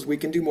houses. We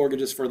can do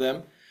mortgages for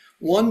them.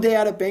 1 day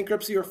out of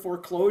bankruptcy or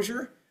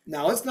foreclosure.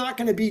 Now, it's not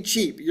going to be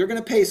cheap. You're going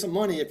to pay some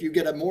money if you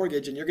get a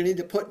mortgage, and you're going to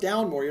need to put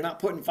down more. You're not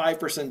putting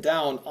 5%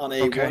 down on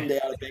a 1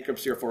 day out of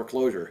bankruptcy or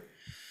foreclosure.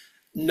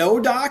 No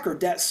doc or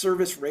debt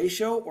service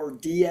ratio or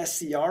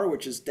DSCR,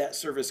 which is debt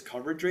service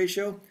coverage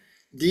ratio.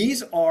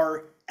 These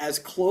are as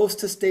close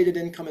to stated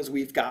income as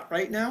we've got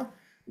right now,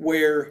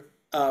 where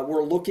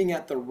we're looking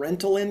at the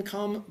rental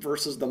income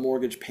versus the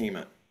mortgage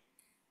payment.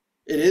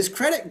 It is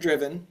credit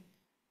driven,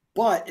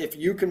 but if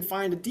you can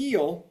find a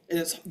deal, and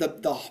it's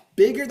the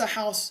bigger the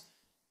house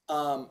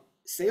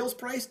sales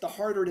price, the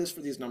harder it is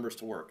for these numbers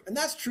to work. And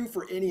that's true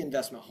for any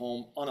investment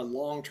home on a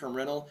long-term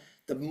rental.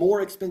 The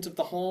more expensive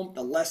the home,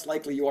 the less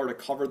likely you are to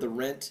cover the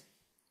rent,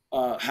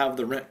 have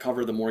the rent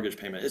cover the mortgage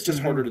payment. It's just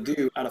harder to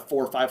do at a $400,000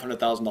 or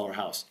 $500,000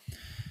 house.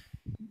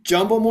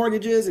 Jumbo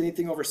mortgages,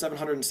 anything over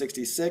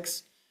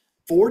 766.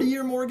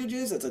 40-year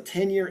mortgages, it's a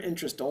 10-year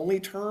interest-only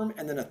term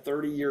and then a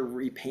 30-year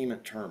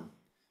repayment term.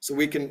 So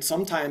we can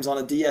sometimes on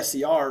a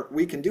DSCR,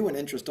 we can do an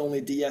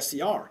interest-only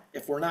DSCR.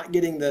 If we're not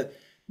getting the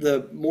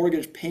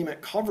mortgage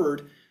payment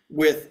covered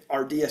with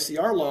our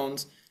DSCR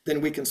loans, then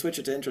we can switch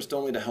it to interest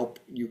only to help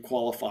you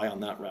qualify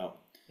on that route.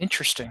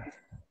 Interesting.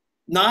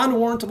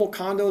 Non-warrantable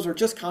condos are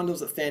just condos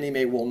that Fannie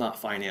Mae will not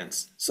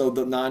finance. So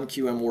the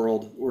non-QM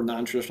world or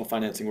non-traditional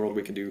financing world,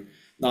 we can do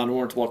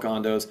non-warrantable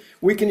condos.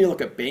 We can look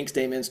at bank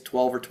statements,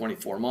 12 or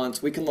 24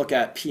 months. We can look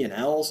at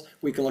P&Ls.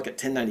 We can look at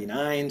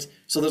 1099s.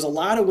 So there's a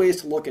lot of ways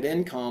to look at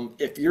income.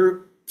 If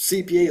your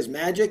CPA is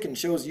magic and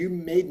shows you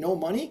made no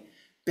money,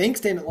 bank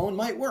statement loan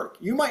might work.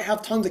 You might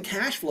have tons of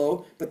cash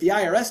flow, but the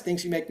IRS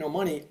thinks you make no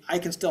money. I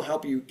can still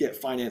help you get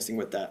financing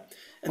with that.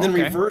 And then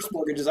reverse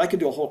mortgages. I could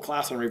do a whole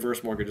class on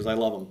reverse mortgages. I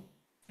love them.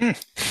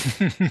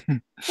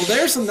 Well,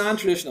 there's some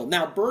non-traditional.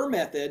 Now, Burr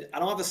method, I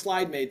don't have a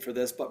slide made for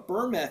this, but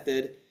Burr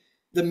method,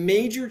 the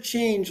major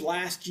change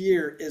last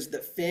year is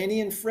that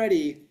Fannie and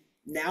Freddie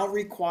now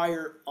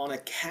require on a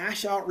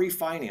cash out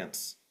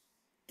refinance,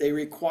 they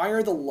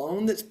require the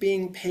loan that's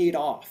being paid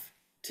off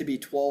to be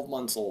 12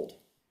 months old.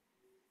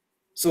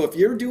 So if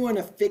you're doing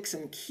a fix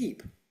and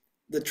keep,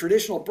 the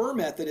traditional Burr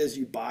method is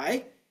you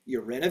buy,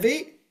 you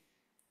renovate,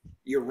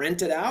 you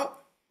rent it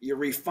out, you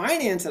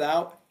refinance it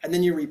out, and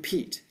then you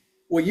repeat.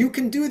 Well, you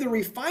can do the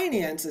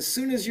refinance as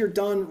soon as you're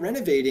done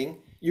renovating.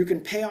 You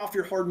can pay off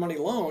your hard money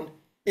loan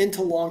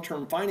into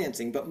long-term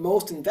financing, but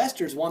most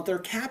investors want their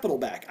capital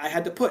back. I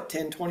had to put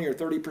 10, 20, or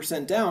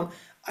 30% down.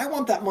 I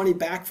want that money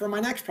back for my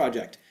next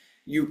project.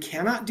 You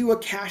cannot do a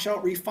cash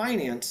out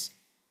refinance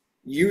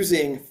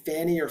using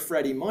Fannie or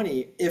Freddie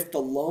money if the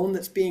loan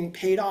that's being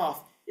paid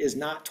off is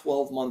not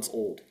 12 months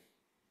old.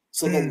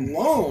 So the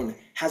loan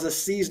has a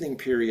seasoning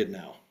period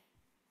now.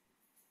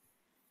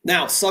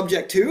 Now,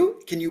 subject to,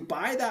 can you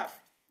buy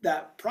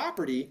that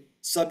property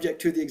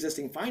subject to the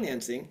existing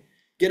financing,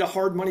 get a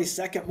hard money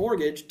second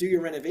mortgage, do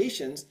your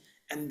renovations,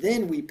 and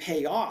then we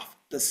pay off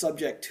the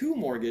subject to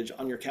mortgage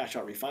on your cash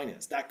out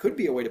refinance? That could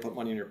be a way to put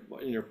money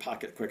in your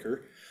pocket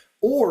quicker.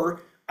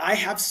 Or I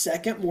have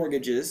second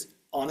mortgages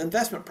on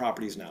investment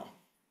properties now.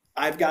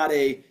 I've got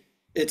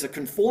it's a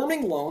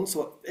conforming loan,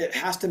 so it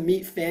has to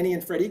meet Fannie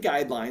and Freddie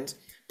guidelines,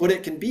 but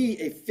it can be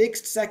a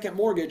fixed second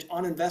mortgage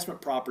on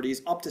investment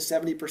properties up to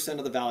 70%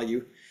 of the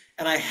value.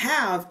 And I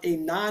have a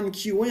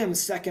non-QM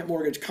second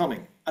mortgage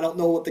coming. I don't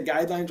know what the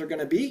guidelines are going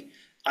to be.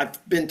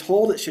 I've been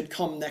told it should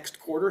come next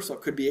quarter, so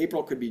it could be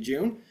April, it could be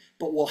June,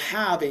 but we'll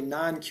have a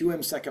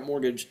non-QM second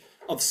mortgage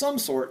of some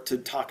sort to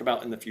talk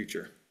about in the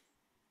future.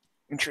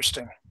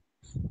 Interesting.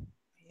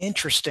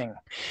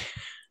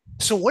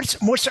 So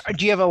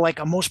do you have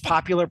a most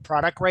popular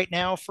product right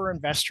now for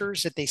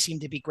investors that they seem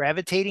to be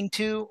gravitating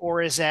to,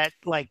 or is that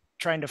like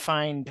trying to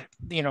find,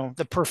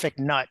 the perfect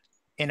nut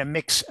in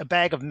a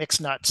bag of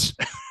mixed nuts?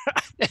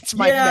 That's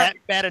my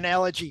bad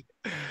analogy.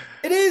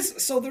 It It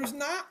is. So there's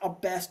not a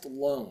best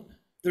loan.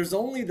 There's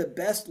only the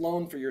best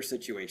loan for your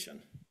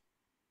situation.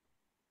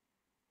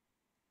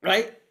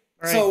 Right?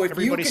 So if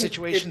everybody's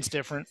situation's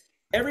different.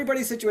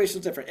 Everybody's situation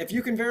is different. If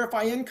you can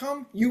verify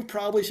income, you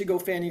probably should go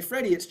Fannie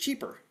Freddie. It's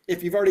cheaper.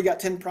 If you've already got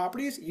 10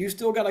 properties, you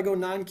still got to go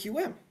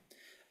non-QM.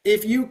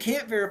 If you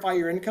can't verify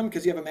your income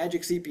because you have a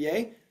magic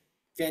CPA,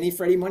 Fannie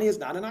Freddie money is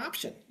not an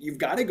option. You've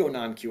got to go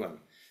non-QM.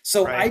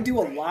 So I do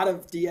a lot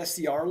of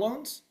DSCR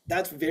loans.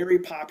 That's very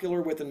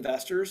popular with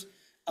investors.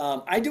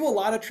 I do a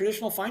lot of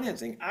traditional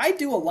financing. I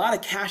do a lot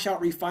of cash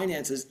out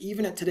refinances,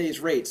 even at today's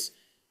rates.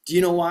 Do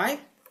you know why?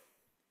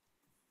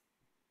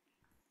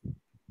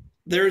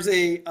 There's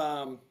a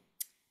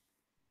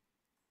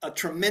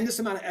tremendous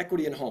amount of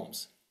equity in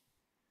homes.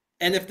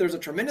 And if there's a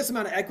tremendous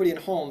amount of equity in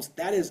homes,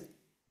 that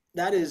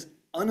is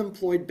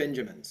unemployed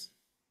Benjamins,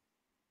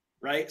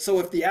 right? So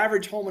if the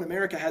average home in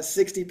America has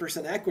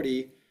 60%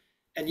 equity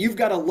and you've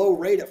got a low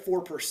rate at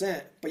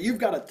 4%, but you've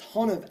got a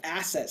ton of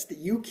assets that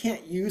you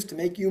can't use to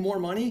make you more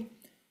money,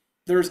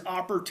 there's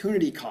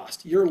opportunity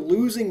cost. You're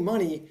losing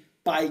money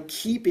by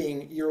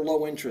keeping your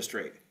low interest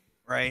rate.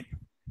 Right.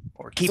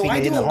 Or keeping so I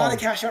it do in the a lot home. of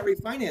cash out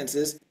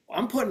refinances.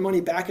 I'm putting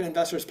money back in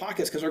investors'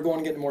 pockets because they're going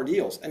to get more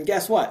deals. And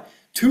guess what?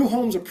 2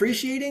 homes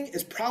appreciating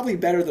is probably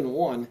better than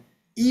 1,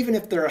 even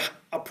if they're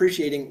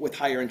appreciating with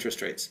higher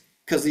interest rates.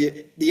 Because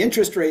the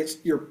interest rates,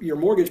 your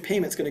mortgage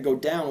payment's going to go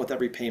down with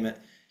every payment.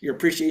 Your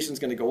appreciation is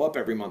going to go up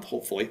every month,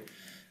 hopefully.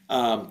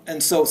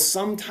 And so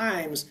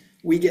sometimes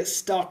we get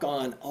stuck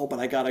on, oh, but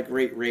I got a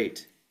great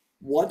rate.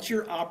 What's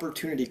your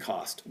opportunity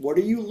cost? What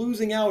are you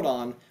losing out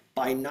on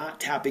by not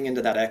tapping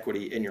into that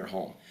equity in your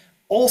home?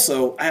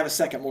 Also, I have a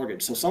second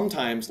mortgage. So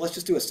sometimes, let's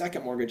just do a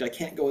second mortgage. I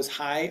can't go as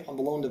high on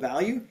the loan to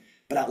value,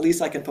 but at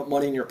least I can put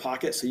money in your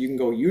pocket so you can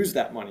go use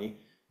that money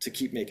to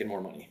keep making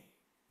more money.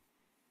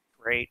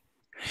 Great.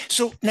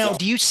 So now,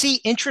 do you see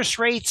interest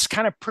rates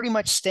kind of pretty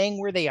much staying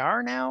where they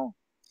are now?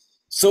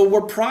 So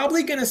we're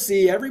probably going to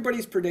see,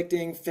 everybody's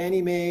predicting,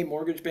 Fannie Mae,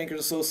 Mortgage Bankers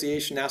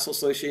Association, National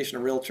Association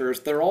of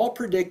Realtors, they're all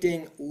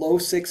predicting low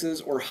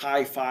 6s or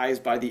high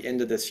 5s by the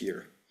end of this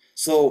year.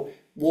 So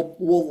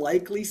we'll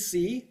likely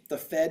see the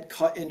Fed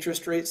cut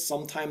interest rates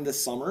sometime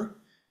this summer.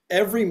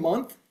 Every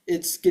month,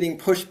 it's getting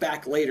pushed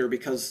back later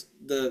because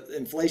the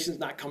inflation's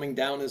not coming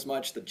down as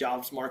much. The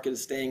jobs market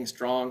is staying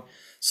strong.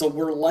 So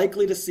we're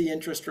likely to see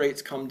interest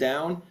rates come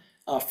down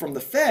from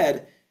the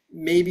Fed.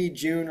 Maybe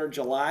June or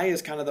July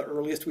is kind of the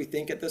earliest we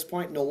think at this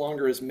point. No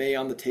longer is May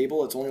on the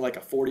table. It's only like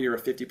a 40 or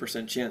a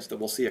 50% chance that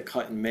we'll see a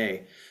cut in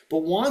May. But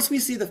once we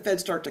see the Fed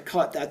start to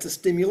cut, that's a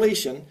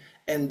stimulation,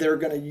 and they're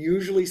going to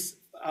usually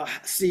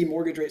see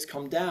mortgage rates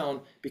come down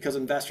because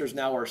investors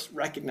now are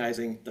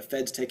recognizing the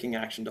Fed's taking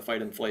action to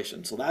fight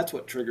inflation. So that's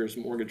what triggers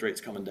mortgage rates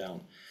coming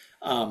down.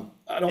 I don't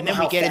and know then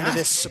how we get fast. into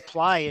this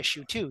supply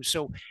issue too.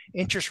 So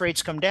interest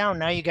rates come down.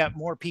 Now you got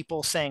more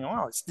people saying,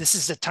 "Oh, this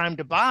is the time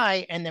to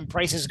buy," and then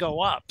prices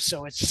go up.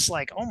 So it's just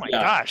like, oh my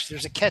gosh,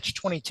 there's a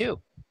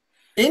catch-22.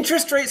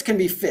 Interest rates can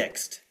be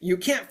fixed. You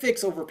can't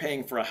fix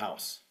overpaying for a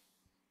house.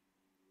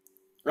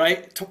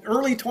 Right?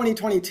 Early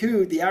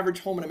 2022, the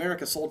average home in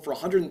America sold for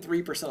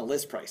 103% of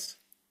list price.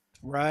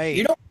 Right.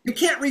 You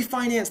can't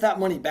refinance that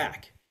money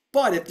back.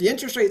 But if the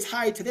interest rate's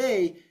high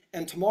today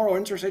and tomorrow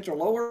interest rates are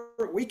lower,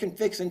 we can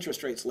fix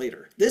interest rates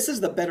later. This is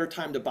the better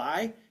time to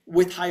buy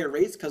with higher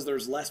rates because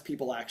there's less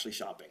people actually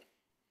shopping.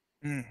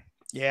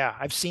 Yeah,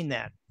 I've seen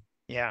that.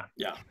 Yeah.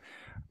 Yeah.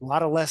 A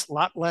lot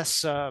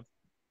less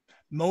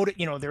motive,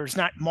 there's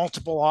not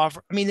multiple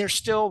offer. I mean, there's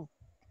still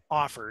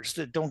offers,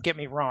 that don't get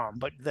me wrong,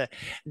 but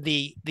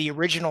the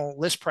original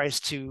list price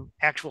to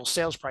actual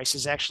sales price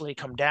has actually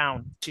come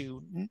down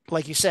to,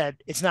 like you said,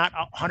 it's not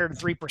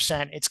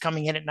 103%. It's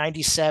coming in at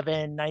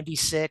 97,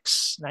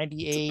 96,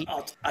 98.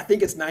 I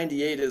think it's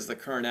 98 is the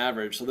current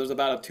average. So there's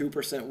about a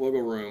 2%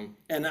 wiggle room.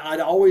 And I'd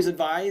always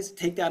advise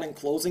take that in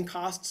closing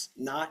costs,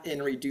 not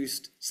in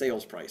reduced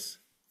sales price.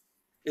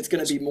 It's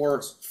going to be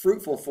more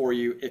fruitful for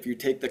you if you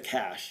take the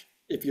cash.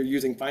 If you're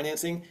using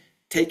financing,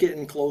 take it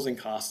in closing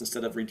costs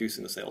instead of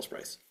reducing the sales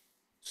price.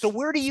 So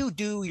where do you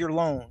do your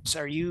loans?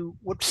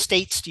 What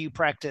states do you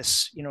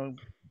practice?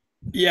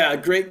 Yeah,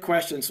 great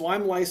question. So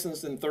I'm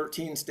licensed in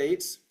 13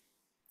 states,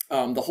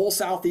 the whole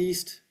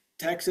Southeast,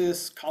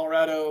 Texas,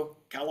 Colorado,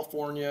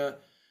 California,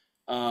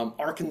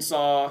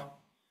 Arkansas,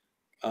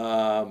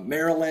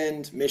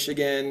 Maryland,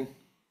 Michigan.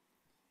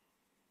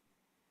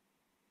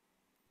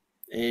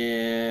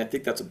 And I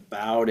think that's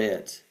about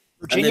it.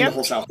 Virginia? And then the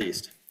whole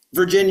Southeast.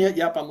 Virginia,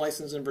 yep, I'm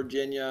licensed in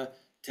Virginia,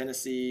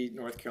 Tennessee,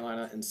 North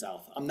Carolina, and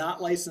South. I'm not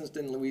licensed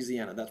in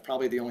Louisiana. That's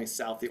probably the only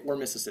South, or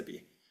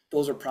Mississippi.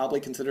 Those are probably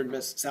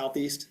considered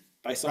Southeast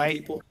by some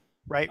people.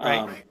 Right.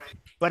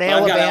 But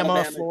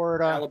Alabama,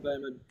 Florida,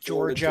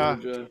 Georgia.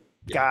 Yeah.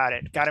 Got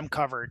it. Got them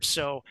covered.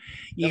 So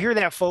you hear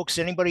that, folks.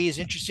 Anybody is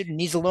interested and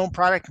needs a loan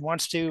product and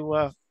wants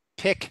to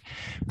pick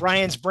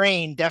Bryan's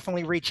brain,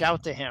 definitely reach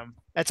out to him.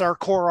 That's our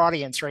core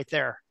audience right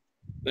there.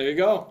 There you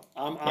go.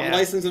 I'm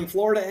licensed in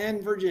Florida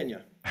and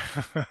Virginia.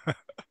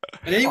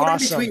 And anywhere in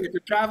between, if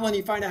you're traveling,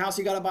 you find a house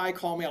you got to buy,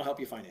 call me. I'll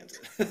help you finance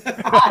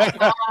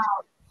it.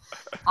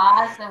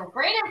 Awesome.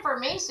 Great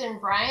information,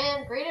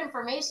 Bryan. Great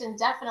information,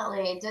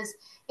 definitely. Does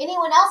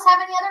anyone else have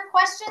any other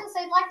questions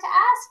they'd like to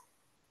ask?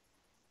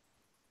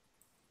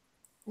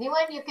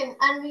 Anyone, you can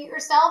unmute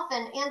yourself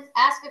and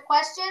ask a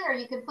question, or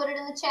you can put it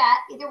in the chat.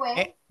 Either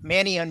way.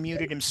 Manny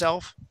unmuted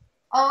himself.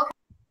 Oh, okay.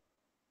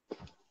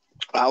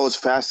 I was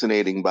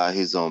fascinated by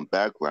his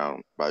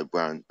background, by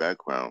Bryan's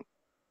background.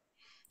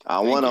 I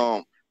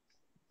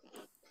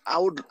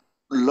would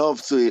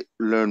love to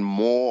learn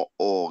more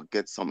or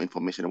get some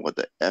information about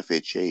the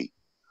FHA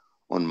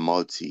on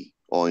multi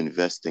or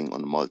investing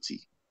on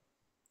multi.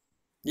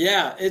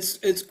 Yeah,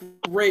 it's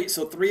great.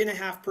 So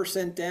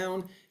 3.5%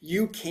 down.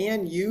 You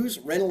can use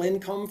rental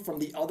income from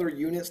the other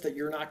units that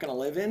you're not going to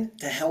live in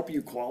to help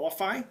you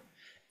qualify.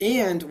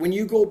 And when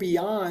you go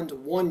beyond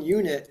one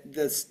unit,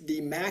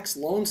 the max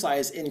loan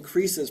size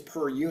increases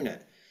per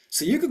unit.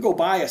 So you could go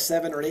buy a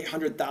 $700,000 or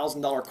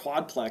 $800,000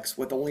 quadplex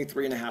with only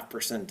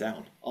 3.5%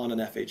 down on an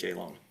FHA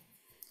loan.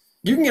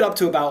 You can get up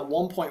to about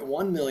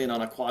 1.1 million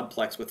on a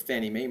quadplex with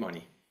Fannie Mae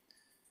money.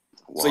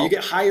 Wow. So you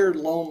get higher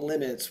loan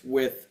limits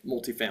with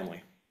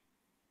multifamily.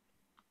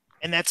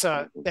 And that's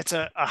a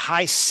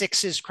high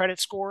sixes credit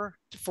score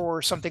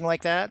for something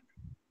like that?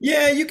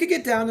 Yeah, you could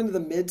get down into the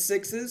mid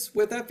sixes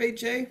with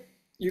FHA.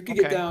 You could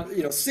get down,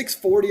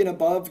 640 and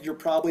above, you're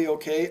probably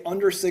okay.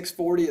 Under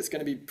 640, it's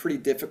going to be pretty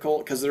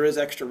difficult because there is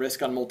extra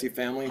risk on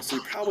multifamily. So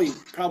you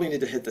probably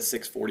need to hit the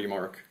 640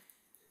 mark.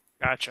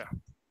 Gotcha.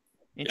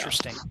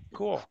 Interesting. Yeah.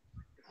 Cool.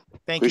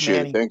 Thank Appreciate you,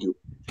 Manny. It. Thank you.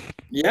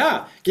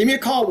 Yeah. Give me a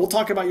call. We'll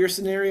talk about your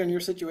scenario and your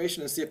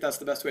situation and see if that's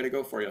the best way to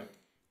go for you.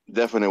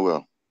 Definitely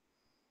will.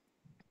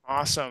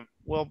 Awesome.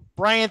 Well,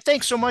 Bryan,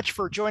 thanks so much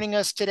for joining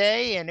us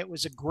today. And it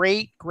was a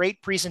great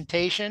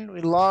presentation. We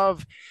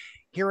love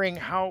hearing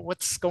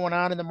what's going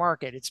on in the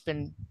market. It's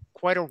been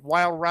quite a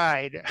wild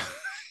ride.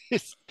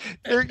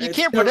 You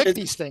can't predict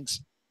these things.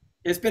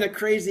 It's been a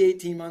crazy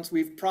 18 months.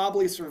 We've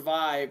probably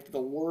survived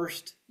the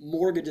worst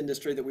mortgage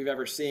industry that we've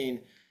ever seen.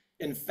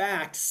 In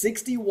fact,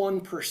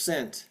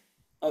 61%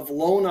 of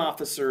loan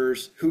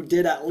officers who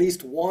did at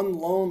least one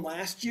loan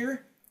last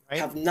year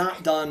have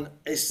not done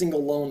a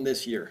single loan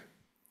this year.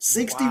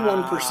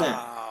 61%.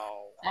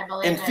 Wow. I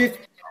believe and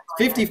it.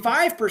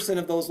 55%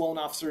 of those loan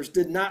officers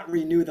did not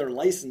renew their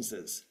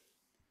licenses.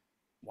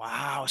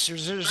 Wow. So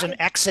there's an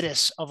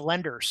exodus of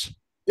lenders.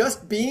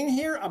 Just being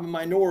here, I'm a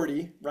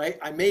minority, right?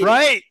 I made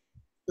it.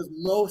 Because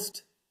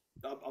most,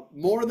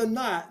 more than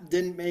not,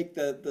 didn't make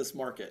this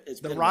market.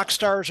 The rock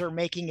stars are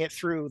making it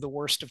through the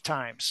worst of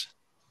times.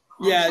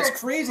 Yeah,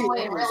 it's crazy.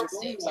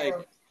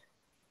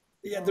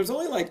 There's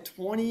only like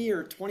 20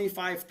 or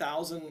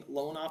 25,000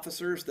 loan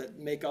officers that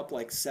make up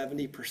like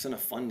 70%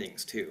 of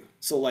fundings too.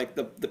 So like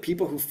the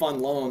people who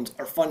fund loans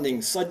are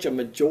funding such a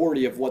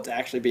majority of what's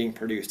actually being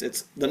produced.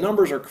 The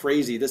numbers are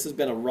crazy. This has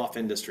been a rough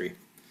industry.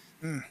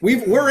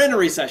 We're in a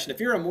recession. If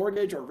you're a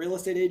mortgage or real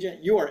estate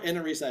agent, you are in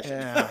a recession.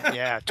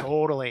 Yeah,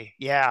 totally.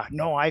 Yeah,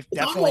 no, I've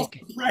definitely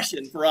almost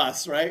depression for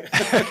us, right?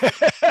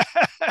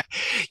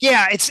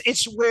 Yeah,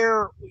 it's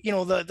where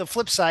the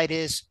flip side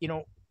is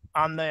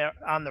on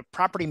the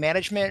property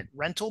management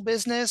rental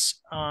business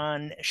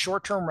on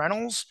short-term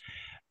rentals.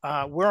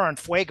 We're on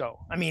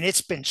fuego. I mean,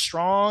 it's been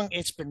strong.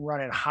 It's been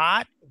running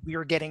hot. We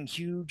are getting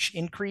huge,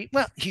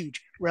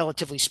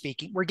 relatively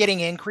speaking. We're getting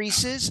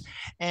increases,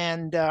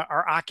 and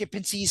our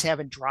occupancies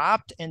haven't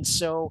dropped. And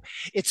so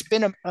it's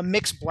been a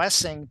mixed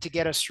blessing to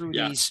get us through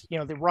these,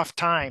 the rough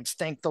times.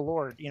 Thank the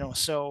Lord.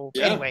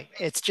 Anyway,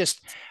 it's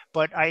just.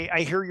 But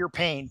I hear your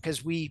pain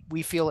because we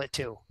feel it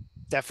too.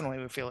 Definitely,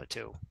 we feel it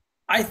too.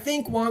 I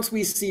think once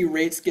we see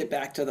rates get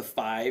back to the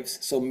fives,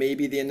 so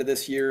maybe the end of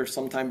this year,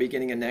 sometime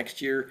beginning of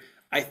next year,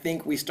 I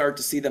think we start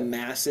to see the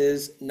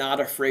masses not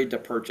afraid to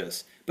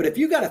purchase. But if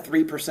you got a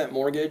 3%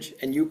 mortgage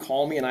and you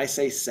call me and I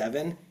say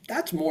 7,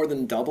 that's more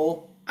than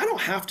double. I don't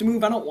have to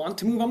move. I don't want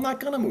to move. I'm not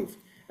going to move.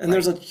 And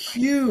there's a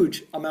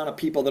huge amount of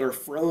people that are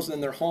frozen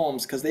in their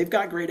homes because they've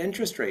got great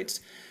interest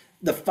rates.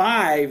 The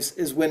fives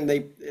is when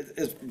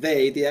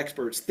the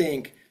experts,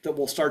 think that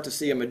we'll start to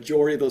see a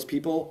majority of those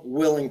people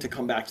willing to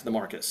come back to the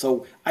market.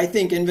 So I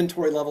think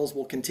inventory levels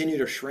will continue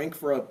to shrink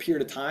for a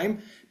period of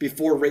time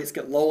before rates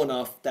get low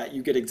enough that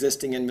you get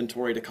existing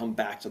inventory to come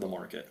back to the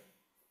market.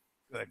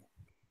 Good.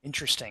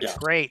 Interesting. Yeah.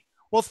 Great.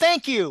 Well,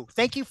 thank you.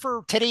 Thank you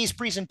for today's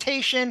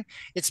presentation.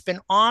 It's been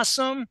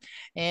awesome.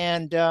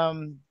 And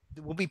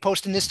we'll be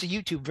posting this to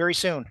YouTube very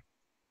soon.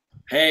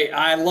 Hey,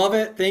 I love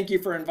it. Thank you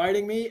for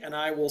inviting me, and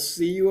I will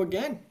see you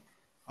again.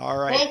 All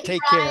right. Thank you,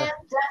 Take Bryan. care.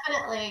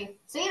 Definitely.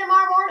 See you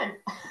tomorrow morning.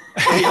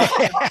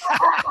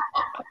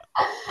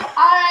 All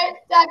right.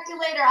 Talk to you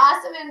later.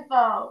 Awesome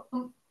info.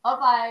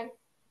 Bye-bye.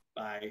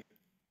 Bye.